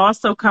it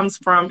also comes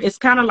from, it's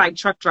kind of like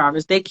truck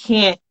drivers. They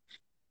can't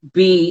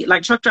be,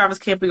 like, truck drivers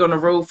can't be on the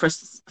road for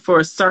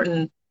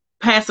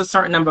past a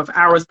certain number of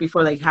hours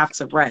before they have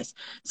to rest.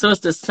 So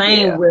it's the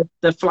same with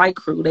the flight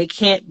crew. They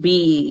can't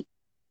be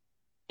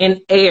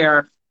in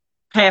air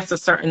past a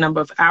certain number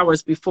of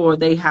hours before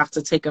they have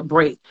to take a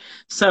break.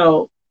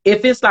 So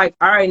if it's like,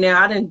 all right,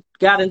 now I didn't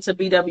got into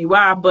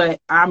BWI,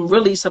 but I'm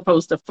really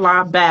supposed to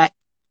fly back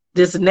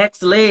this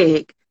next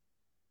leg,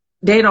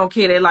 they don't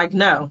care. They're like,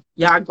 no,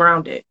 y'all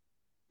grounded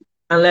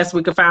unless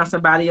we can find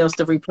somebody else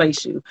to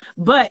replace you.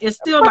 But it's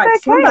still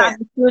like somebody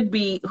should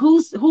be,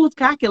 who's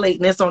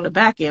calculating this on the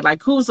back end?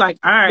 Like, who's like,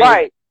 all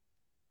right.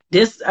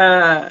 This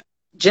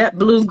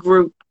JetBlue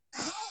group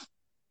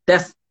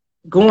that's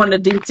going to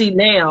DC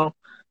now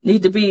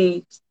need to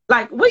be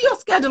like, where your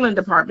scheduling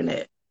department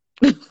at?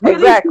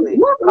 Exactly.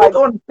 Like,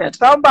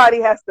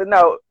 somebody has to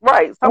know.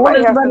 Right.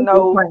 Somebody has to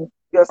know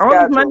your schedule.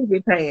 All this money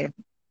be paying.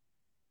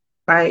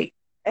 Right.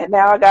 And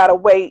now I gotta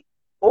wait,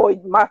 or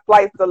my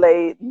flight's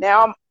delayed.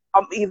 Now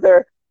I'm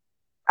either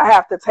I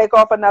have to take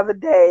off another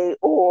day,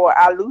 or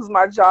I lose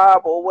my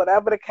job, or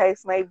whatever the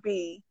case may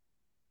be,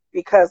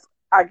 because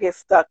I get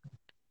stuck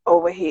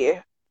over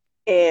here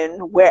in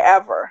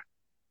wherever.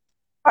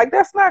 Like,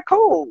 that's not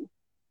cool.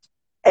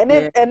 And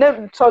then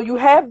so you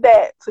have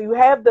that. So you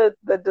have the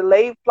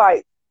delayed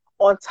flight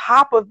on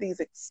top of these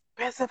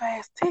expensive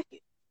ass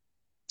tickets.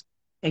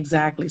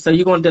 Exactly. So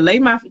you're gonna delay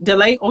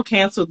or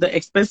cancel the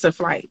expensive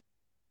flight.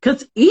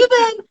 Cause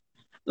even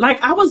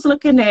like I was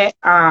looking at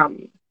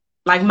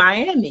like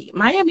Miami.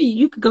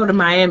 You could go to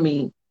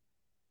Miami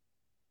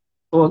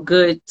for a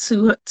good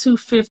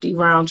 $250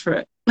 round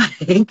trip.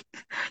 Like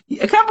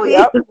a couple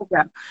years ago.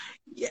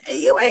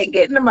 You ain't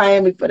getting to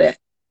Miami for that.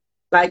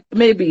 Like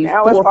maybe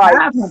now $400 or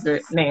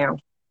 $500 now.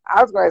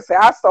 I was gonna say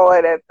I saw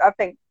it at, I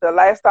think the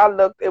last I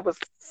looked it was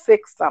 $6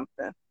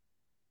 something.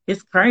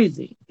 It's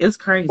crazy. It's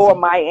crazy. For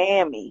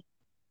Miami.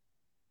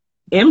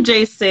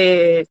 MJ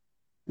said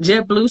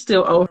JetBlue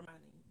still owe her money.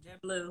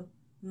 JetBlue,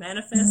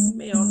 manifest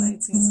mail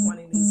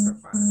 1920 needs her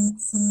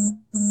funds.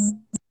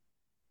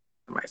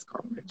 Somebody's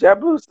calling me.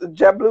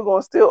 JetBlue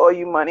gonna still owe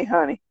you money,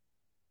 honey.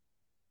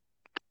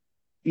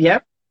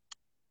 Yep.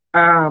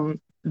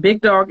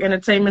 Big Dog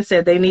Entertainment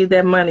said they need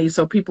that money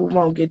so people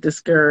won't get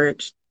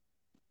discouraged.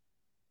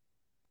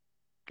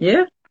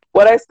 Yeah.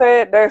 What they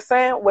said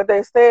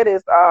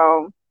is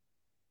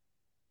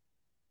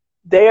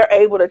they are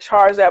able to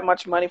charge that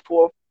much money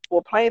for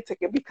a plane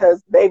ticket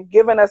because they've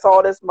given us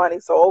all this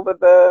money. So over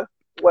the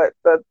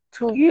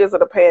 2 years of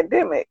the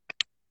pandemic,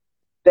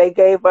 they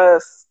gave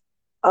us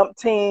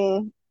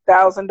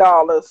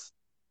 $1,000,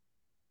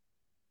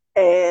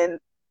 and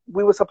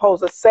we were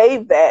supposed to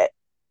save that.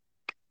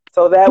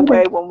 So that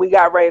way, when we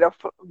got ready to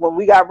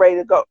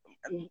go,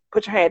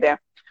 put your hand down.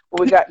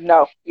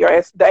 The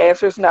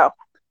answer is no.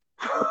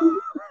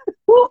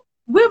 Well,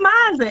 where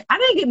mine's at? I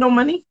didn't get no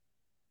money.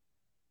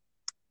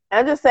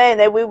 I'm just saying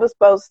that we were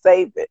supposed to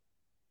save it.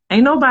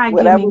 Ain't nobody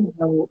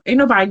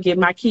give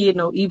my kid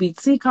no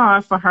EBT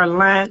card for her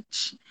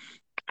lunch.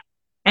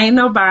 Ain't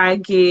nobody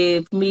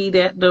give me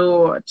that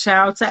little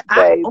child tax.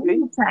 I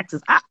owe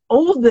taxes. I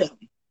owe them.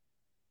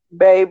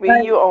 Baby,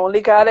 your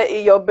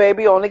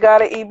baby only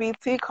got an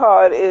EBT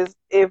card is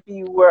if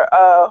you were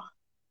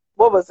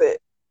what was it?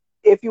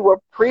 If you were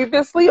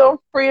previously on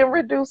free and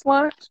reduced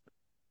lunch,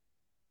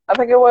 I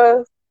think it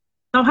was.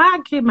 So how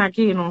I get my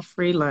kid on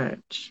free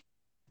lunch?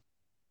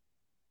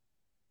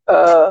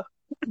 Both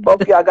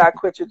of y'all got to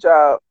quit your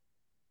job.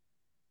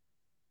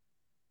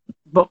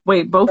 But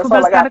wait, both of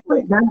us got to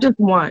quit? Not just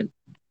one.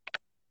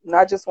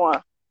 Not just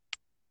one.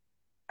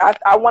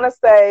 I want to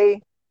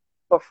say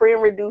for free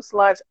and reduced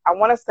lunch, I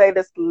want to say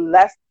this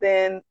less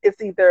than, it's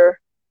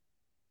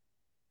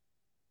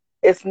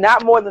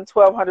not more than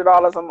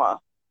 $1,200 a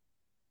month.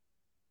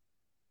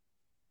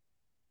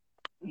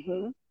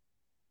 Mm-hmm.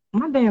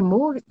 My damn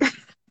mortgage.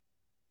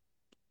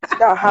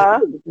 Uh-huh.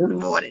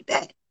 More than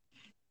that.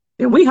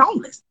 Then we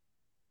homeless.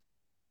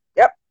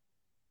 Yep.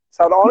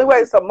 So the only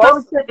way, so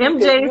most to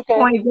MJ's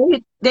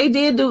point, they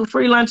did do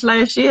free lunch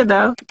last year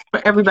though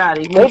for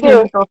everybody. They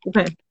did.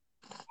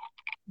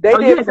 They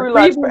did free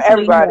lunch for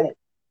everybody.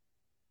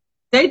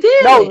 They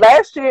did. No,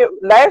 last year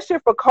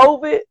for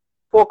COVID,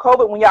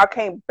 when y'all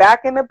came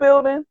back in the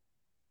building,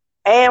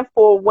 and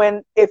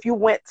for if you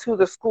went to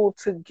the school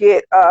to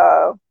get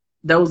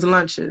those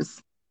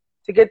lunches.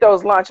 to get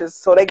those lunches.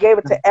 So they gave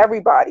it to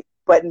everybody.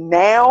 But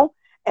now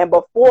and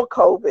before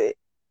COVID,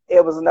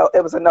 it was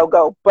a no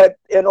go. But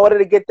in order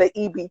to get the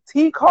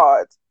EBT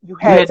cards, you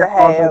had to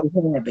have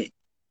it.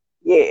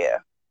 Yeah.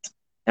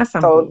 That's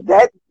so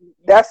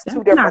that's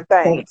two different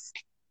things.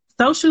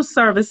 Social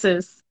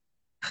services.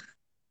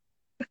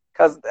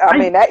 Because I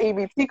mean that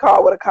EBT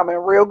card would have come in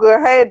real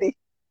handy.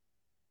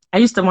 I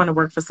used to want to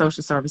work for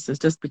social services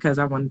just because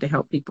I wanted to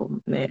help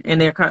people in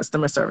their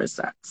customer service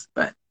sucks,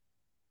 but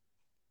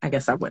I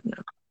guess I wouldn't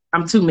have.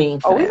 I'm too mean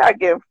for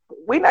that.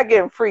 We're not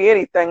getting free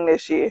anything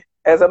this year.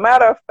 As a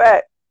matter of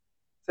fact,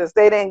 since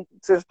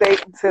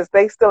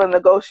they still in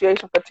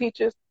negotiation for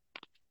teachers,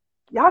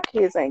 y'all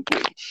kids ain't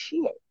getting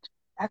shit.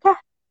 Okay.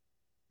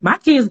 My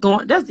kid's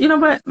going. That's you know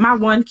what. My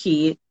one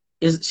kid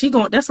is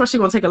that's why she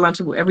gonna take a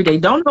Lunchable every day.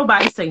 Don't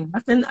nobody say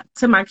nothing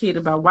to my kid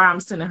about why I'm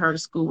sending her to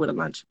school with a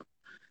Lunchable.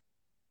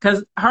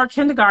 Because her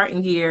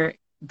kindergarten year,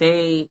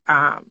 the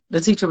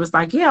teacher was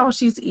like, yeah, all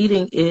she's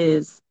eating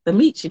is the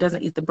meat. She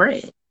doesn't eat the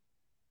bread.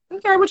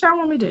 Okay, what y'all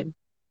want me to do?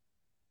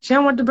 She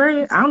don't want the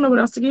bread. I don't know what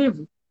else to give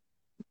her.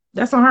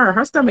 That's on her.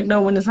 Her stomach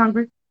know when it's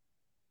hungry.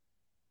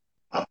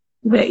 You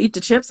better eat the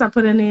chips I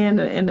put in there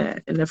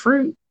and the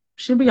fruit.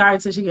 She'll be all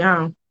right till she get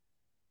home.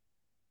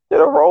 Should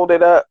have rolled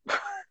it up.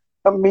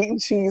 A meat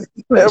and cheese.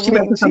 She got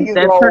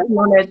that turkey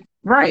on that.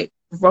 Right.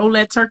 Roll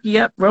that turkey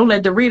up. Roll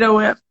that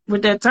Dorito up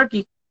with that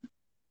turkey.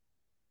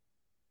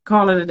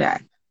 Call it a day.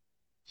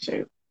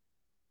 Shoot.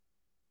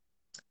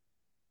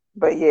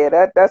 But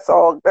yeah, that's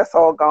all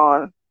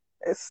gone.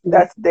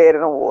 That's dead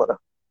in the water.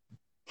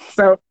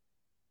 So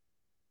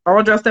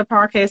All Dressed Up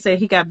Podcast said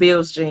he got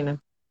bills, Gina.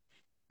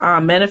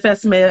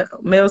 Manifest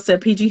Mail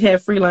said PG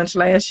had free lunch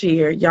last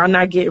year. Y'all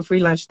not getting free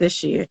lunch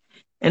this year.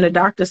 And the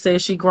doctor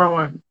says she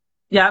growing.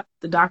 Yep,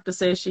 the doctor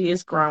says she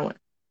is growing.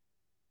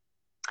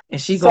 And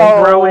she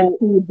gonna grow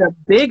into the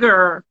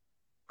bigger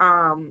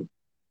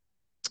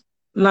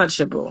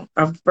Lunchable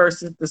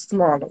versus the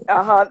smaller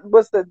one.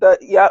 What's the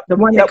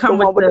one that come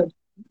with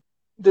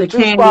the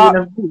candy and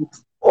the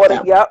juice. Or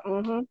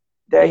the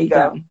There you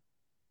go.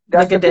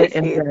 That's look at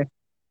that.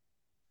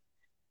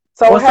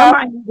 So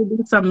somebody need to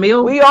do some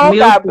meal. We all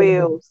got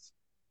bills,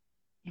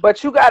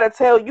 but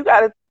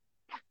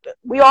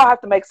we all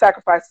have to make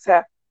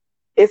sacrifices.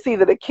 It's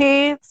either the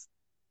kids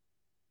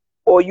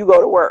or you go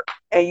to work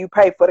and you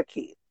pay for the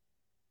kids.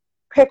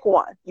 Pick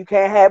one. You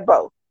can't have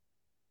both.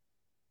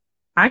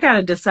 I got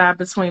to decide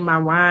between my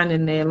wine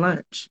and their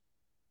lunch.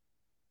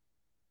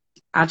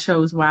 I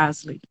chose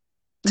wisely.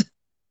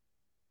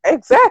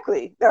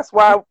 Exactly. That's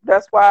why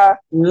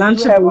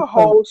Lunchables, you have a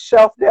whole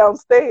shelf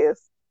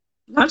downstairs.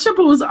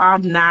 Lunchables are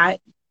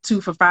not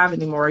 2 for $5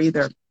 anymore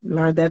either.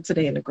 Learned that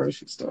today in the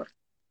grocery store.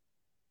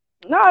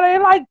 No, they're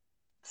like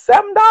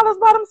 $7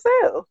 by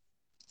themselves.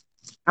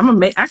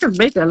 I could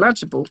make a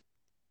Lunchable.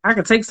 I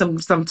could take some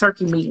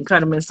turkey meat and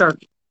cut them in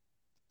circles.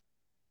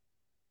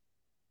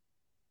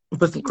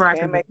 Put some crackers.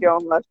 You can make your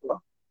own Lunchable.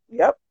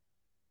 Yep.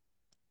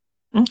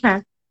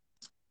 Okay.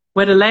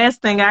 Well, the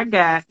last thing I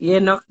got, they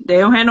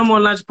don't have no more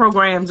lunch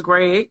programs,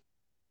 Greg.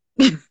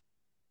 They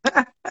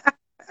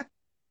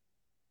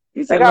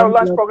got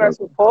lunch programs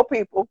for 4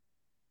 people.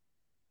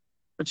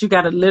 But you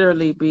got to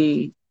literally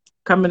be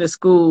coming to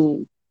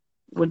school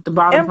with the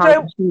bottom part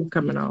of the shoes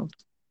coming off.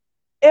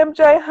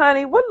 MJ,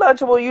 honey, what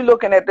Lunchable are you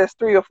looking at that's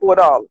 $3 or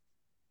 $4?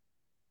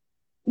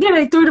 Yeah,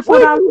 they $3 to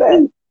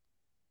 $4.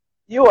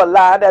 You a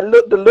lie. The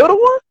little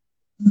one?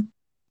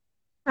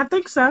 I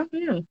think so,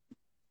 yeah.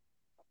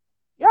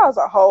 Y'all's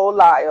a whole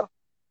liar.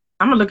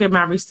 I'm going to look at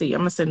my receipt. I'm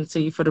going to send it to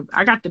you.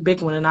 I got the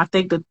big one, and I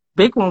think the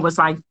big one was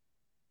like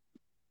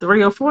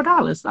 $3 or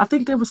 $4. I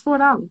think it was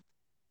 $4.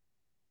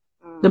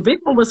 The big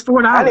one was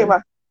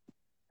 $4.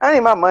 I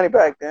need my money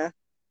back then.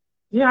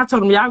 Yeah, I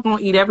told them y'all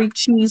gonna eat every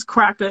cheese,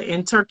 cracker,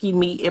 and turkey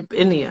meat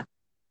in there.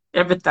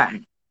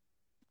 Everything.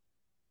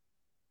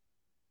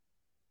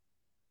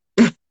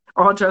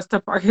 All Dressed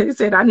Up. He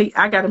said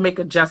I gotta make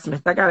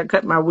adjustments. I gotta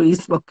cut my weed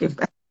smoking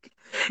back.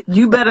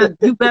 You better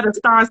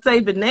start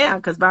saving now,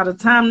 because by the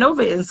time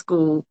Nova in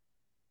school,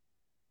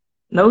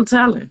 no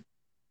telling.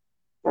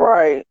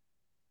 Right.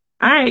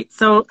 All right.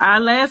 So our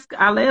last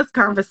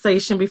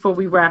conversation before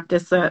we wrap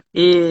this up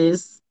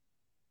is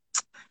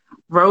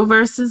Roe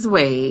versus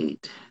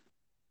Wade.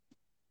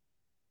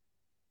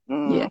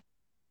 Yeah.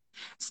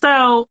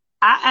 So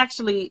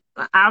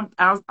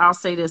I'll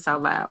say this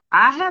out loud.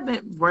 I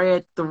haven't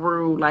read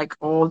through like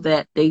all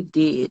that they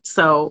did,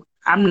 so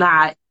I'm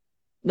not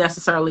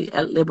necessarily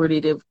at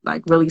liberty to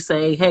like really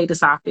say, hey,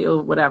 this how I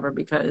feel, whatever,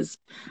 because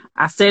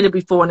I said it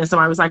before and then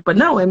somebody was like, but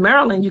no, in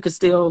Maryland you could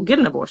still get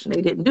an abortion.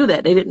 They didn't do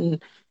that.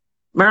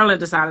 Maryland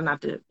decided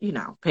not to,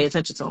 pay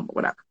attention to them or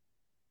whatever.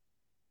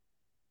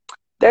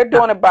 They're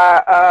doing it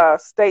by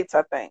states,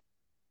 I think.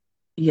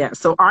 Yeah,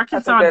 so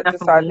Arkansas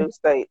definitely. New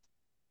state.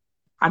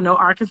 I know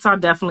Arkansas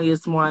definitely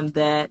is one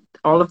that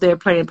all of their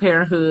Planned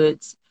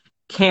Parenthoods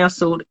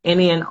canceled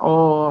any and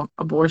all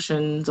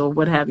abortions or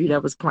what have you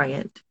that was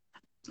planned,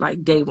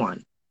 like day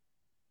one.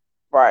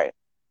 Right.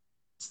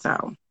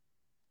 So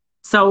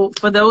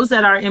for those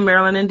that are in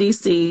Maryland and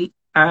DC,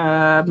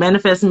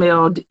 Manifest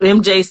Mail,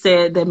 MJ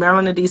said that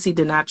Maryland and DC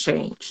did not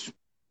change.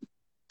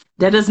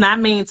 That does not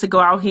mean to go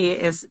out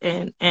here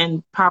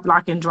and pop,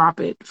 lock, and drop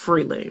it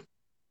freely.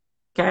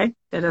 Okay?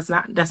 That's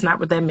not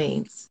what that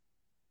means.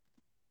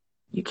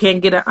 You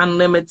can't get an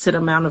unlimited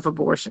amount of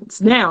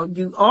abortions. Now,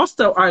 you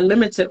also are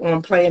limited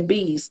on Plan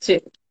Bs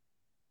too.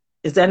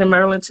 Is that in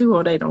Maryland too,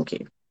 or they don't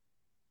care?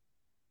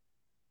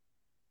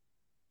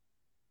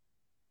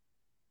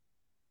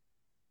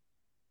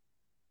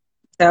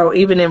 Oh,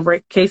 even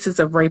in cases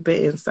of rape and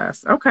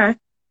incest. Okay.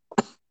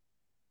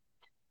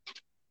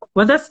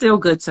 Well, that's still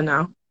good to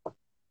know.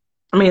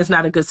 I mean, it's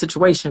not a good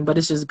situation, but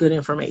it's just good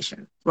information.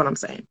 That's what I'm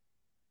saying.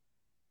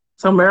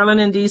 So Maryland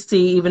and DC,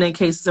 even in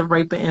cases of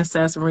rape and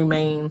incest,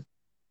 remain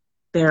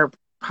their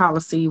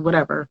policy,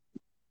 whatever.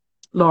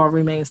 Law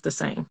remains the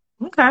same.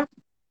 Okay.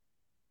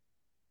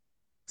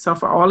 So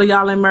for all of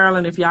y'all in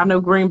Maryland, if y'all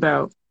know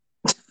Greenbelt,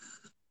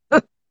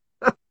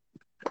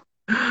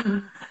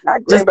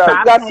 just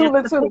bypass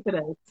the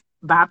picketing.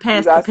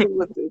 Bypass the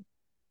picketing.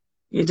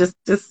 You just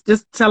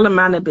tell them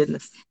mind their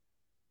business.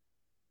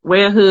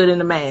 Wear a hood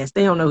and a mask.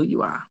 They don't know who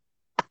you are.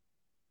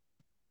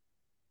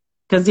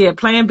 Because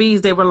Plan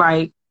Bs,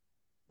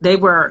 they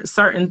were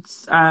certain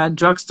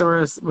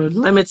drugstores were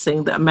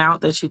limiting the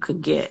amount that you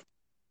could get.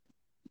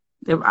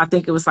 I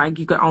think it was like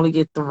you could only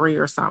get 3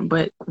 or something.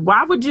 But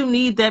why would you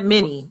need that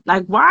many?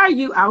 Like, why are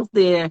you out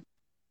there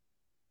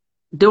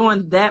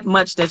doing that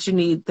much that you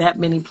need that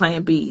many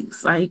Plan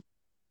Bs? Like,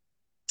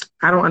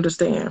 I don't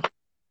understand.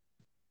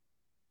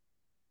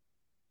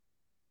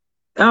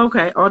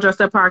 Okay, All Dressed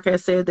Up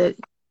Podcast said that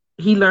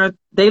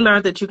they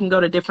learned that you can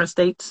go to different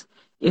states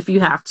if you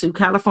have to.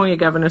 California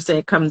governor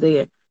said come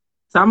there.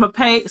 So I'm gonna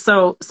pay.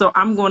 So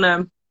I'm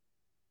gonna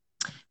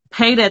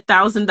pay that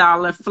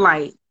 $1,000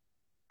 flight.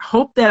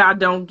 Hope that it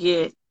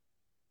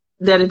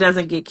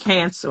doesn't get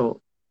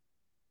canceled,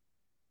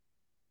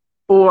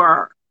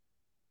 or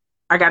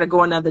I got to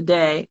go another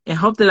day, and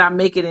hope that I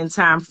make it in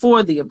time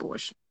for the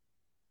abortion.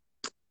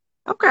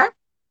 Okay,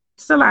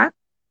 it's a lot.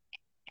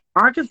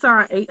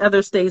 Arkansas and 8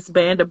 other states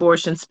banned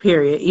abortions,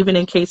 period, even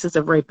in cases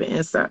of rape and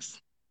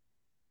incest.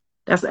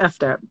 That's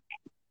effed up.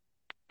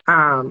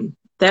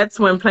 That's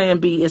when Plan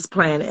B is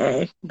Plan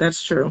A.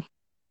 That's true.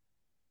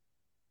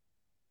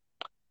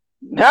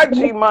 Not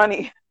G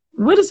Money.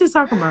 What is he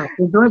talking about?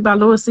 It's joined by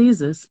Little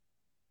Caesars.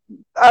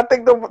 I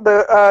think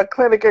the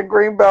clinic in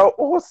Greenbelt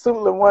or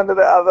Suitland, one or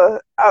the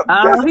other.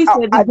 He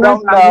said I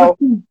don't know.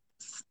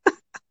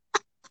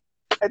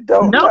 I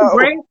don't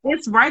know.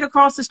 It's right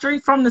across the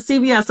street from the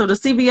CVS. So the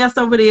CVS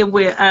over there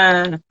with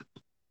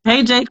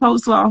Hey J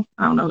Coleslaw.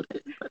 I don't know.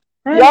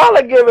 Hey. Y'all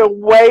are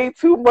giving way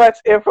too much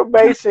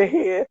information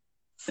here.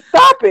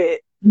 Stop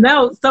it.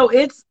 No, so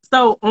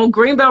on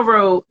Greenbelt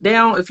Road,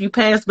 down if you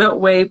pass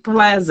Beltway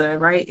Plaza,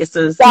 right? It's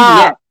a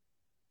CVS.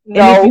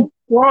 No. And if you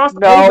cross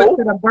over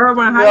to the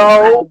Bourbon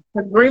Heights,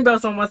 the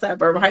Greenbelt's on one side,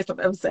 Bourbon Heights on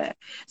the other side.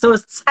 So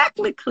it's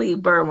technically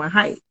Bourbon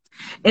Heights.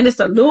 And it's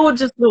a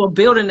little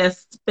building that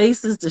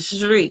faces the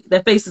street,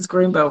 that faces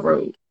Greenbelt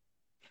Road.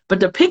 But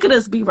the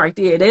picketers be right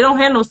there. They don't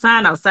have no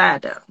sign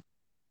outside, though.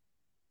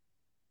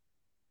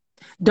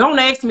 Don't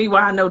ask me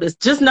why I know this.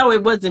 Just know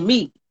it wasn't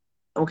me,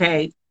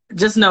 okay?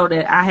 Just know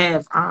that I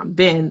have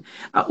been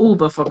an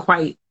Uber for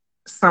quite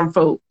some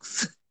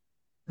folks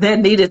that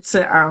needed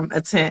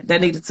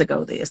to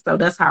go there. So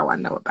that's how I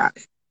know about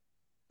it.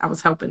 I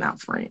was helping out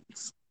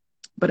friends,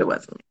 but it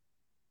wasn't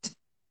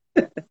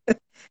me.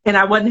 And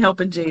I wasn't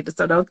helping Jada,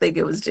 so don't think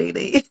it was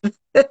JD.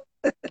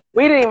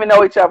 We didn't even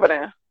know each other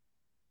then.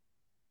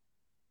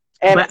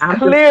 And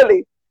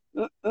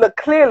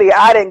clearly,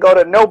 I didn't go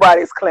to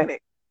nobody's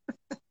clinic.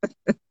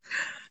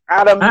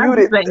 I done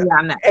muted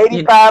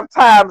 85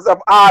 times of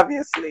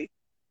obviously.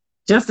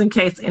 Just in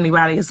case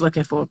anybody is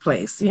looking for a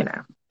place,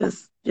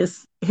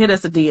 just hit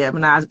us a DM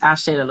and I'll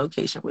share the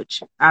location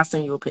with you. I'll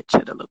send you a picture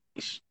of the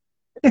location.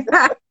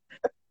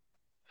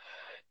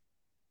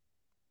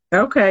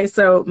 Okay,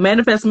 so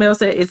Manifest Mail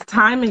said it's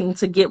timing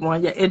to get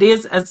one. Yeah, it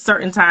is a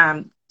certain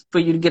time for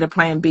you to get a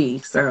Plan B.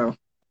 So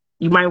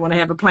you might want to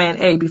have a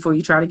Plan A before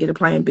you try to get a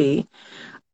Plan B.